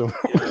challenged him.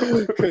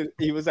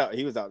 he was out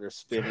there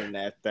spinning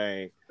that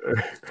thing.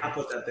 I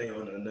put that thing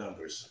on the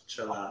numbers.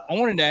 Chill out. I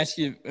wanted to ask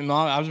you,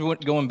 Mom, I was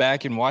going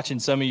back and watching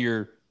some of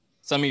your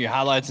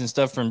highlights and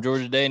stuff from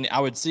Georgia Day, and I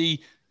would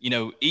see, you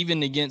know,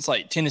 even against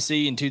like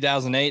Tennessee in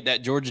 2008,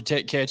 that Georgia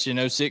Tech catch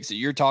in 06 that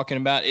you're talking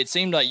about, it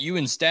seemed like you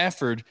and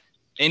Stafford,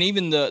 and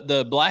even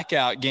the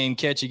blackout game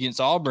catch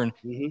against Auburn,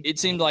 it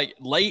seemed like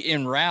late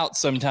in routes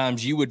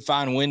sometimes you would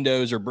find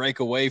windows or break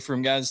away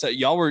from guys. So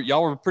y'all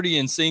were pretty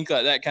in sync,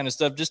 like that kind of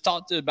stuff. Just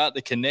talk about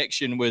the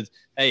connection with,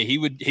 hey, he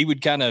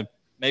would kind of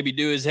maybe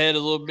do his head a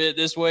little bit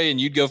this way, and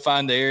you'd go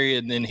find the area,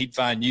 and then he'd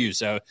find you.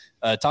 So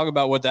talk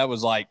about what that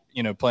was like,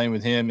 you know, playing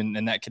with him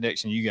and that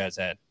connection you guys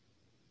had.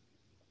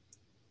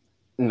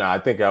 No, I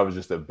think I was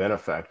just a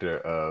benefactor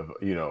of,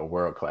 you know,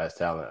 world-class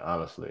talent,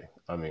 honestly.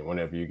 I mean,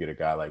 whenever you get a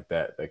guy like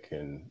that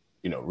can,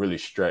 you know, really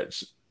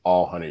stretch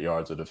all 100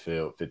 yards of the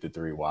field,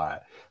 53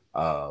 wide,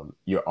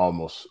 you're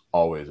almost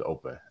always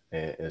open.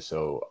 And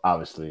so,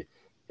 obviously,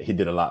 he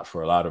did a lot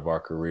for a lot of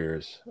our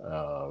careers,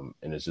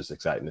 and it's just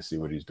exciting to see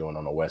what he's doing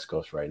on the West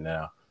Coast right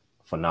now.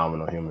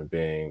 Phenomenal human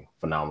being,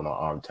 phenomenal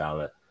arm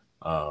talent.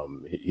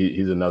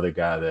 He's another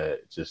guy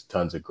that just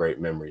tons of great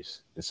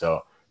memories. And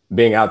so,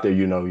 being out there,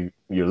 you know,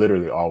 you're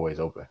literally always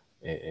open.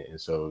 And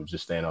so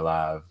just staying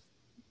alive,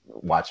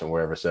 watching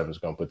wherever Seven's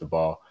going to put the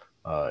ball,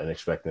 and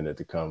expecting it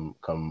to come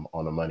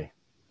on the money.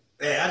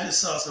 Hey, I just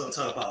saw someone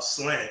talk about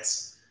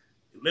slants.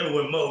 Remember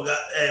when Mo we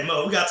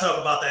got to talk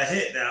about that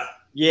hit now.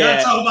 Yeah. Got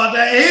to talk about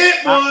that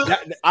hit,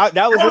 boy.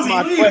 That was in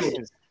my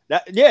questions.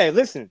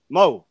 Listen,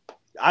 Mo.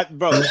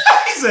 Bro. He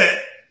said.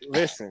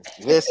 Listen,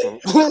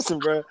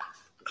 bro.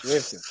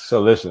 Listen. So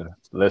listen.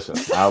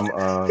 I'm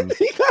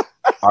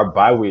our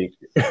bye week.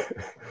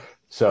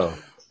 So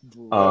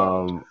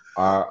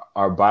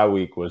our bye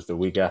week was the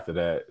week after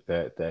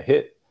that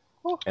hit,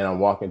 and I'm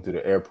walking through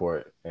the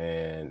airport,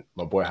 and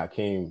my boy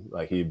Hakeem,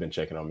 like, he'd been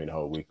checking on me the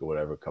whole week or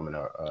whatever, coming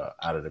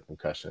out of the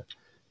concussion,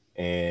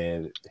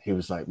 and he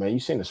was like, "Man, you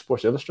seen the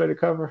Sports Illustrated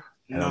cover?"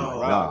 And I'm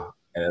like, "Nah."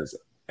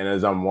 And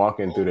as I'm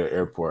walking through the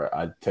airport,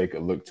 I take a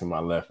look to my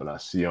left, and I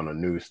see on the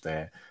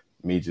newsstand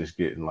me just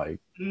getting like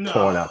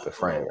torn out the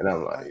frame, and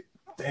I'm like,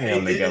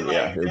 damn, they got me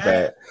out here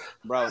bad.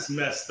 Bro, it's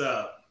messed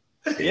up.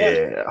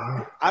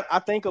 Yeah. I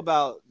think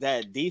about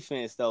that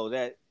defense, though.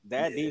 That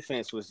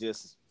defense was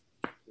just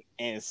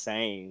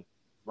insane.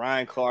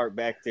 Ryan Clark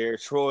back there,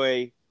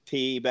 Troy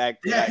P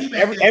back there.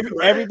 Yeah,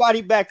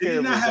 everybody back there.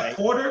 Did he not have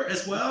Porter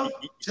as well,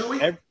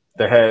 Joey?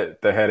 They had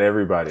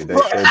everybody. Their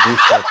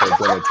defense had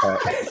been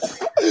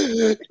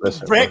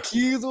attacked. Brett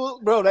Hughes,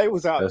 bro, they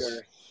was out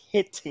there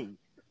hitting.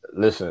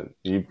 Listen,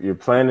 you're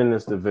playing in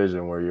this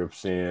division where you're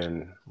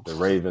seeing the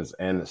Ravens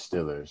and the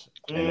Steelers,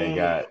 and they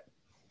got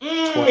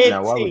 20.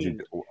 Now, why would you?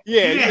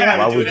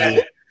 Why would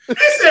you? He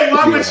said,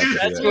 "Why would you?"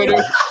 That's what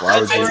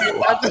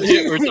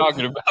we're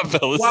talking about,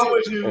 fellas. Why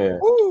would you?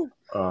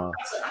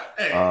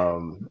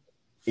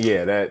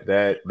 Yeah,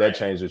 that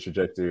changed the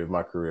trajectory of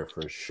my career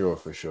for sure.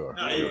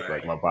 No,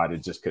 like my body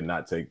just could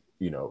not take,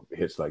 you know,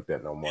 hits like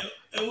that no more.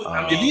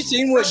 Have you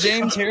seen what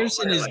James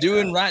Harrison is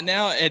doing right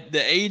now at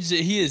the age that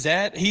he is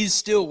at? He's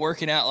still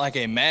working out like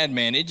a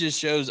madman. It just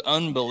shows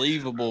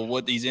unbelievable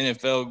what these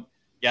NFL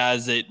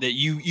guys that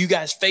you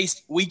guys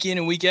face week in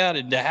and week out,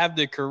 and to have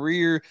the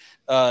career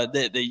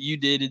that you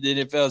did at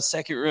the NFL,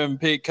 second round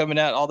pick coming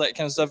out, all that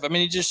kind of stuff. I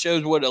mean, it just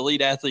shows what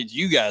elite athletes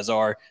you guys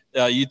are.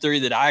 You three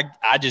that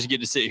I just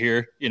get to sit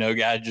here, you know,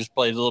 guys just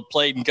played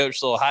and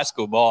coached a little high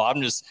school ball.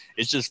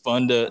 It's just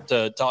fun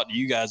to talk to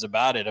you guys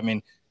about it. I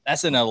mean,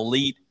 that's an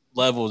elite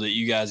level that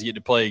you guys get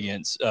to play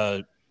against,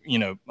 you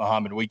know,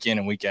 Mohamed, week in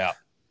and week out.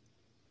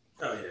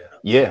 Oh yeah.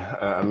 Yeah,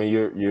 I mean,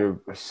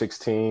 you're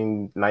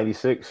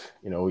 1696.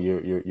 You know,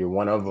 you're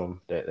one of them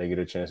that they get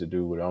a chance to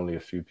do what only a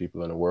few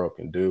people in the world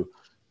can do.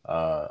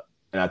 And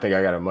I think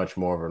I got a much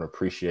more of an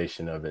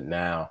appreciation of it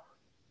now,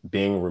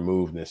 being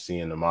removed and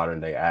seeing the modern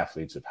day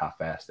athletes of how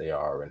fast they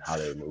are and how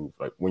they move.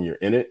 Like, when you're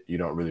in it, you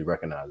don't really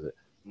recognize it.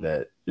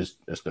 That it's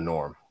the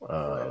norm.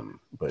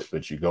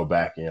 But you go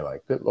back and you're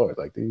like, good Lord,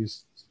 like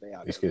these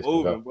kids can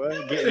go.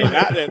 Getting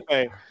out that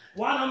thing.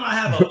 Why don't I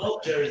have a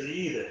Oak jersey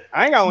either?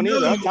 I ain't got one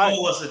either. I'm tight.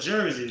 What's a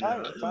jersey?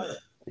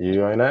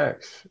 You ain't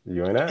asked.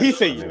 You ain't asked. He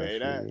said you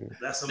ain't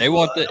asked. They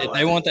want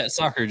that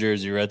soccer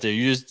jersey right there.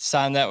 You just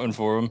sign that one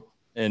for them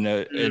and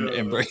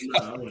break.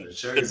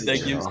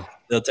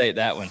 They'll take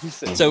that one.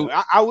 So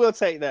I will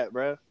take that,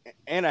 bro,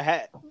 and a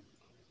hat.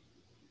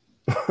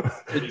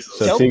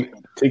 So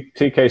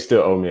TK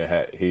still owe me a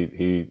hat.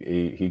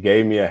 He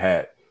gave me a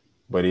hat,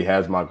 but he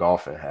has my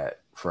golfing hat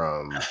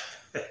from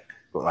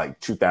like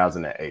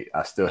 2008.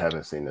 I still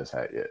haven't seen this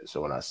hat yet.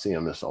 So when I see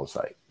him, it's on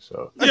site.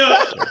 So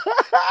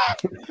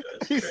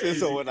He said,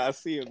 so when I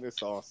see him,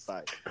 it's on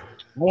site. I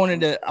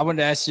wanted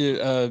to ask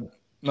you,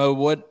 Mo,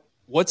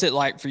 what's it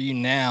like for you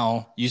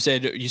now? You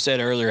said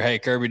earlier, hey,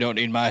 Kirby don't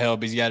need my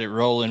help. He's got it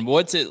rolling.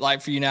 What's it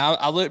like for you now?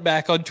 I looked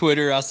back on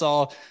Twitter. I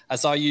saw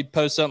you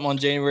post something on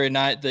January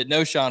 9th that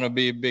Knowshon will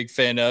be a big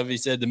fan of. He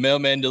said the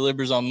mailman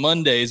delivers on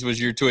Mondays was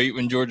your tweet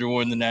when Georgia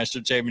won the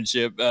national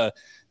championship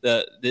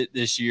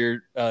this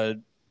year.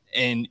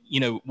 And,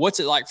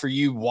 what's it like for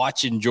you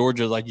watching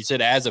Georgia, like you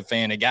said, as a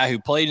fan, a guy who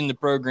played in the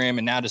program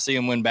and now to see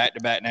him win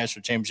back-to-back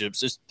national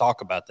championships? Just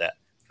talk about that.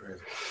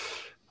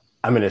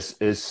 I mean,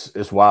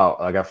 it's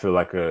wild. Like I feel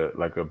like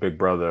a big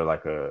brother,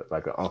 like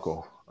an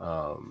uncle.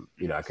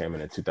 I came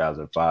in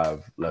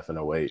 2005, left in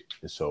 2008,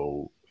 and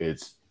so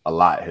it's a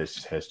lot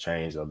has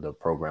changed. The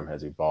program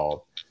has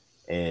evolved,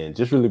 and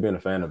just really been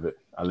a fan of it.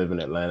 I live in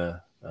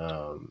Atlanta.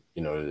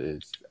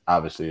 It's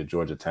obviously a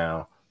Georgia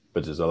town,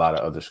 but there's a lot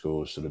of other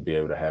schools. So to be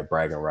able to have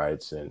bragging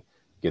rights and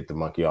get the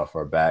monkey off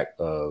our back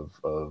of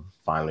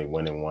finally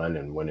winning one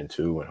and winning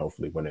two and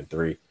hopefully winning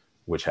three,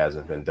 which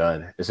hasn't been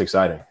done. It's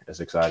exciting.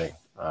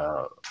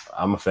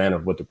 I'm a fan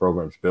of what the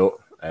program's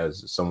built.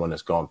 As someone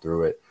that's gone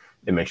through it,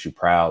 it makes you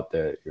proud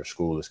that your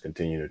school is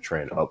continuing to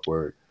trend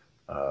upward,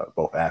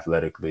 both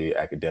athletically,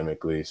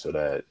 academically, so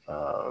that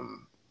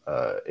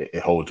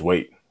it holds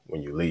weight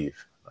when you leave.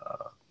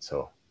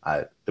 The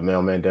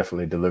mailman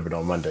definitely delivered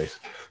on Mondays.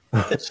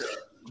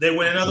 They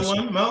win another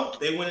one, Mo?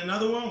 They win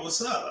another one?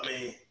 What's up?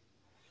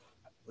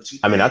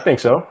 I think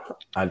so.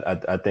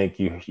 I think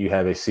you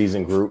have a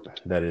seasoned group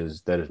that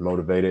is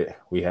motivated.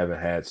 We haven't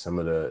had some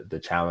of the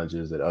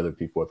challenges that other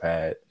people have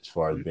had as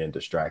far as being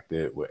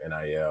distracted with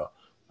NIL.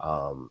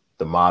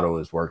 The model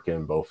is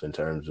working both in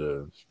terms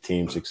of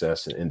team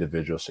success and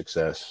individual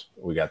success.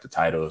 We got the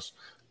titles.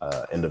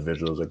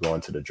 Individuals are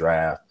going to the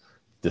draft.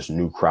 This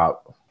new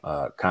crop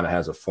kind of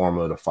has a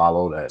formula to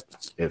follow that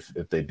if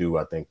they do,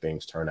 I think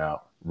things turn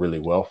out really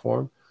well for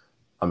them.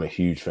 I'm a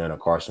huge fan of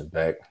Carson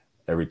Beck.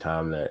 Every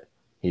time that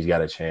he's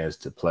got a chance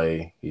to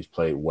play, he's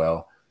played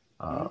well.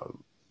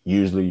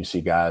 Usually you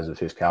see guys of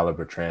his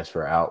caliber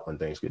transfer out when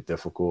things get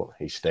difficult.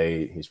 He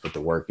stayed. He's put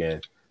the work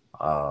in.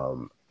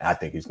 I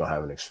think he's going to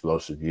have an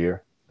explosive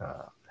year.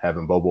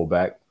 Having Bobo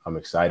back, I'm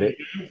excited.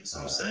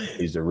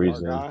 He's the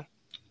reason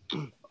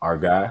our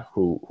guy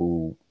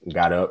who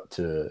got up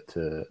to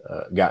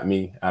got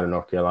me out of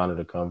North Carolina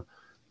to come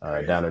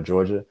down to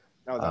Georgia.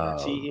 That was out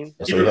there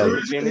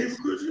cheating.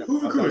 Who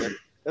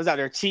was out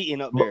there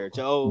cheating up there,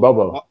 Joe.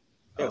 Bobo.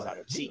 They was out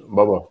there cheating.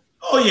 Bobo.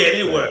 Oh yeah,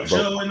 they were.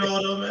 Joe and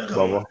all them, man.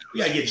 Come on.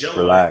 We gotta get Joe.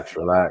 Relax.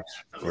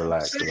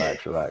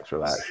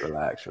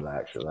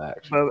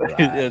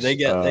 Yeah, they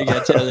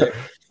got you there.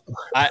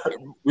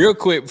 Real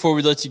quick before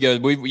we let you go,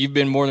 you've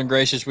been more than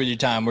gracious with your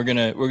time. We're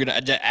gonna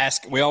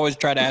ask. We always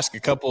try to ask a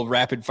couple of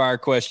rapid fire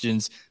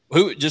questions.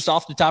 Who, just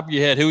off the top of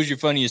your head, who was your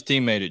funniest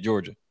teammate at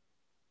Georgia?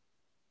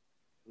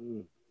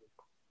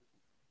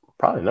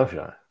 Probably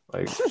Knowshon.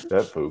 Like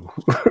that fool.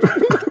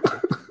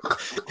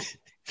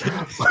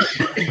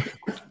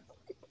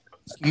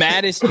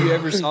 Maddest you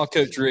ever saw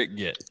Coach Rick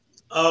get?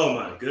 Oh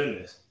my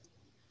goodness.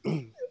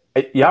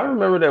 Y'all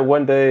remember that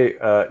one day,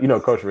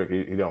 Coach Rick,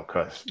 he don't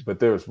cuss, but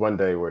there was one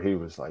day where he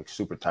was like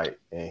super tight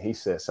and he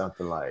said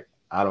something like,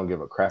 I don't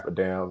give a crap a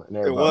damn. And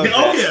everybody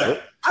I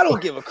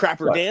don't give a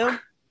crap a damn.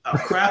 A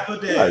crap a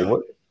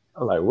damn.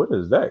 I'm like, what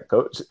is that,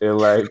 coach? And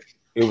like,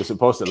 it was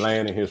supposed to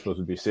land and he was supposed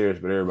to be serious,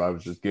 but everybody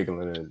was just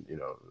giggling and,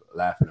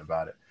 laughing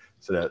about it.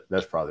 So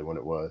that's probably when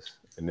it was.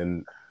 And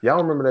then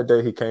y'all remember that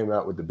day he came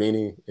out with the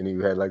beanie and he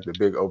had like the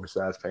big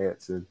oversized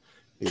pants and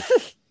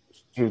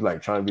he was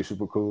like trying to be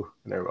super cool,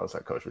 and everybody was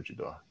like, "Coach, what you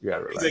doing? You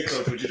gotta relax." He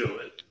said, "Coach, what you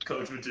doing?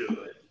 Coach, what you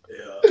doing?"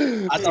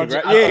 Yeah. I thought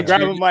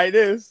grab him like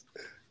this.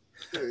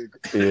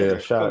 Yeah,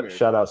 shout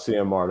out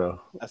CMR though.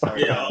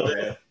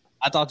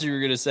 I thought you were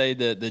gonna say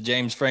the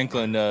James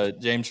Franklin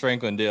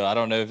deal. I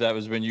don't know if that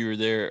was when you were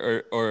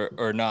there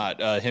or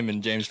not. Him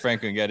and James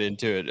Franklin got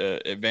into it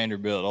at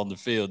Vanderbilt on the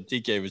field.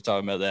 TK was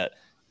talking about that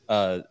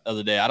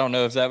other day. I don't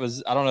know if that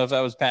was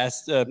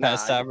past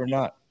time or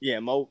not. Yeah,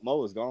 Mo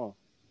was gone.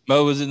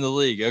 Mo was in the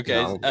league.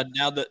 Okay.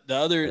 Now the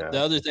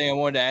other thing I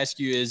wanted to ask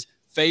you is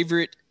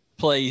favorite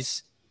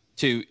place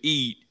to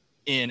eat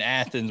in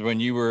Athens when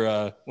you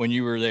were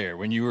there,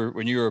 when you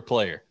were a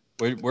player.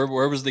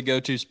 Where was the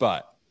go-to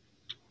spot?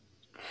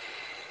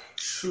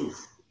 Choo-choos.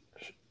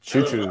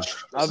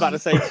 I was about to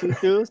say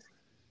choo-choos.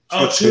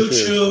 Oh,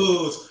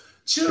 choo-choos.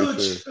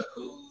 Choo-choos.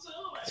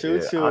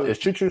 Choo-choo. Is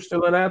choo-choo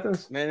still in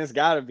Athens? Man, it's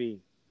gotta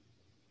be.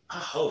 I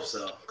hope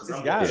so. Because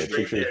I'm going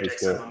straight there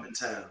next time I'm in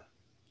town.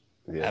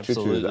 Yeah,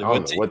 absolutely. I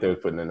don't know what they were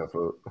putting in the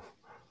food.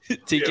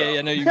 TK,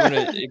 I know you want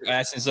to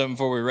ask him something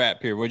before we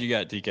wrap here. What do you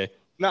got, TK?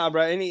 Nah,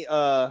 bro.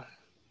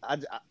 I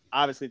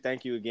obviously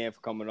thank you again for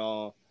coming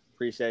on.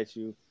 Appreciate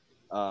you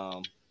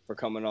for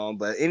coming on.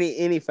 But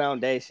any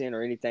foundation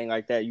or anything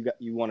like that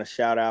you want to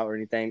shout out, or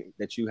anything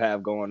that you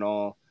have going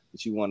on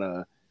that you want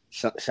to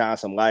shine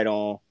some light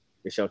on,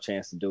 it's your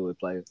chance to do it,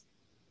 player.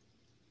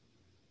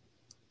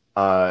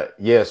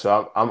 Yeah,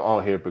 so I'm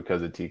on here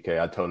because of TK.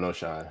 I told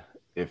Knowshon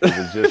if it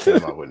was just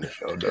him, I wouldn't have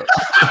showed up.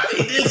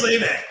 He did say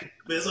that,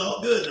 but it's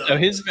all good though. So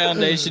his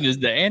foundation is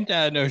the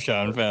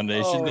anti-Knowshon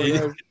Foundation.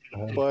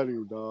 That's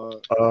funny,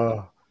 dog.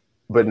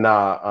 But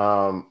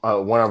nah,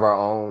 one of our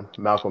own,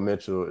 Malcolm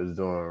Mitchell, is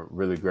doing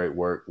really great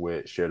work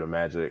with Share the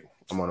Magic.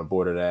 I'm on the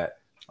board of that.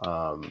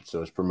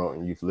 So it's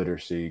promoting youth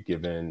literacy,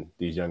 giving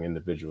these young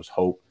individuals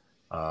hope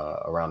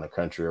around the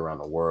country, around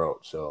the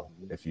world. So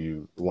if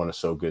you want to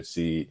sow good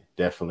seed,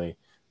 definitely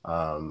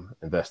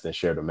invest in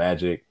Share the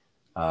Magic.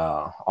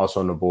 Also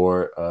on the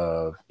board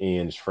of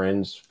Ian's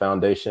Friends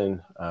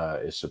Foundation.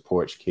 It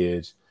supports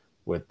kids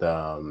with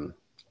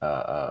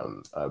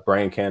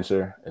brain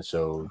cancer, and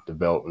so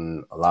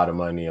developing a lot of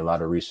money, a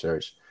lot of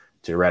research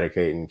to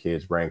eradicating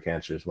kids' brain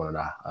cancer is one of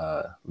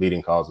the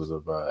leading causes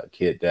of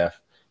kid death.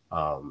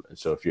 And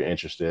so if you're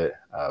interested,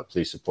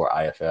 please support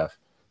IFF.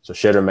 So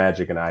Share the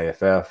Magic and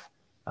IFF.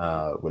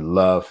 Would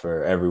love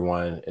for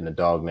everyone in the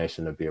Dog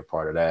Nation to be a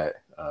part of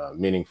that.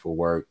 Meaningful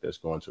work that's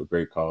going to a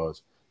great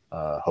cause,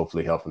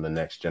 hopefully helping the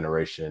next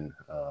generation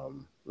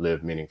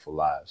live meaningful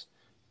lives.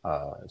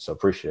 And so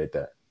appreciate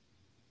that.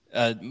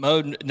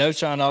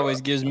 Knowshon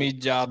always gives me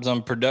jobs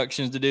on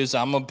productions to do, so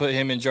I'm gonna put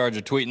him in charge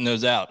of tweeting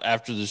those out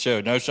after the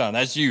show. Knowshon,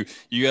 that's you.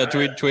 You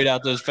gotta tweet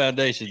out those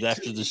foundations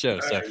after the show.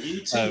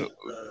 So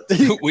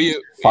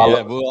we'll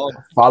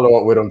follow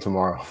up with him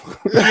tomorrow.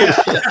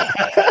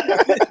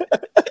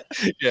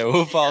 Yeah,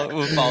 we'll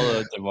follow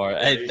up tomorrow.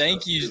 Hey,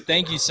 thank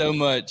you so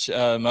much,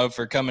 Mo,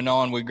 for coming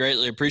on. We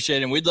greatly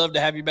appreciate it. And we'd love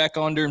to have you back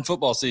on during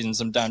football season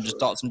sometime.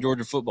 Just talk some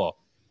Georgia football.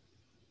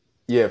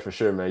 Yeah, for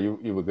sure, man.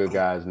 You were good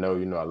guys. You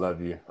know I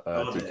love you.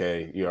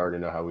 TK, you already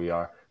know how we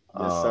are.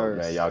 Yes, sir.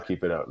 Man, y'all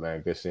keep it up,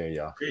 man. Good seeing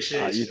y'all.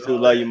 Appreciate you. You too.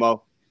 Love you,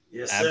 Mo.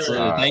 Yes, sir.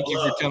 Absolutely. Thank you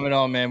for coming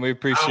on, man. We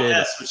appreciate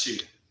it. With you.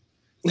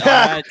 All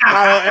right.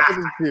 I don't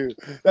ask you.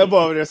 That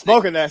boy over there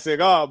smoking that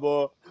cigar,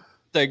 boy.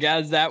 So,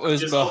 guys, that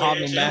was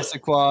Mohamed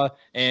Massaquoi,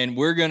 and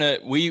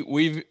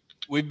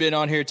we've been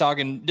on here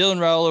talking Dylan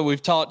Raiola.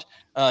 We've talked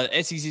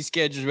SEC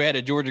schedules. We had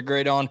a Georgia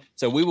grade on,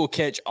 so we will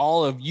catch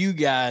all of you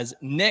guys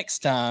next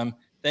time.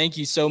 Thank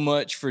you so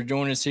much for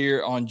joining us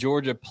here on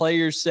Georgia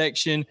Players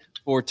Section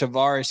for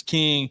Tavarres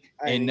King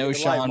and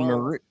Knowshon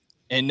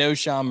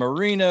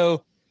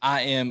Moreno.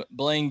 I am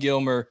Blaine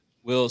Gilmer.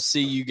 We'll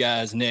see you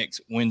guys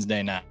next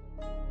Wednesday night.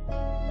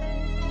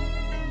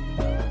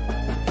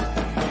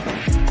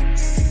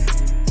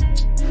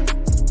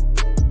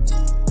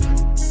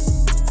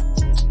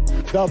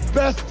 The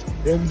best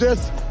in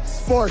this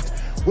sport,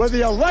 whether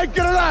you like it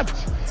or not,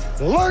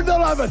 learn to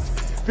love it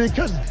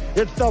because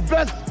it's the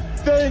best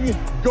thing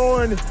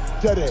going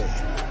today.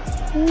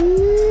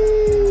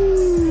 Woo!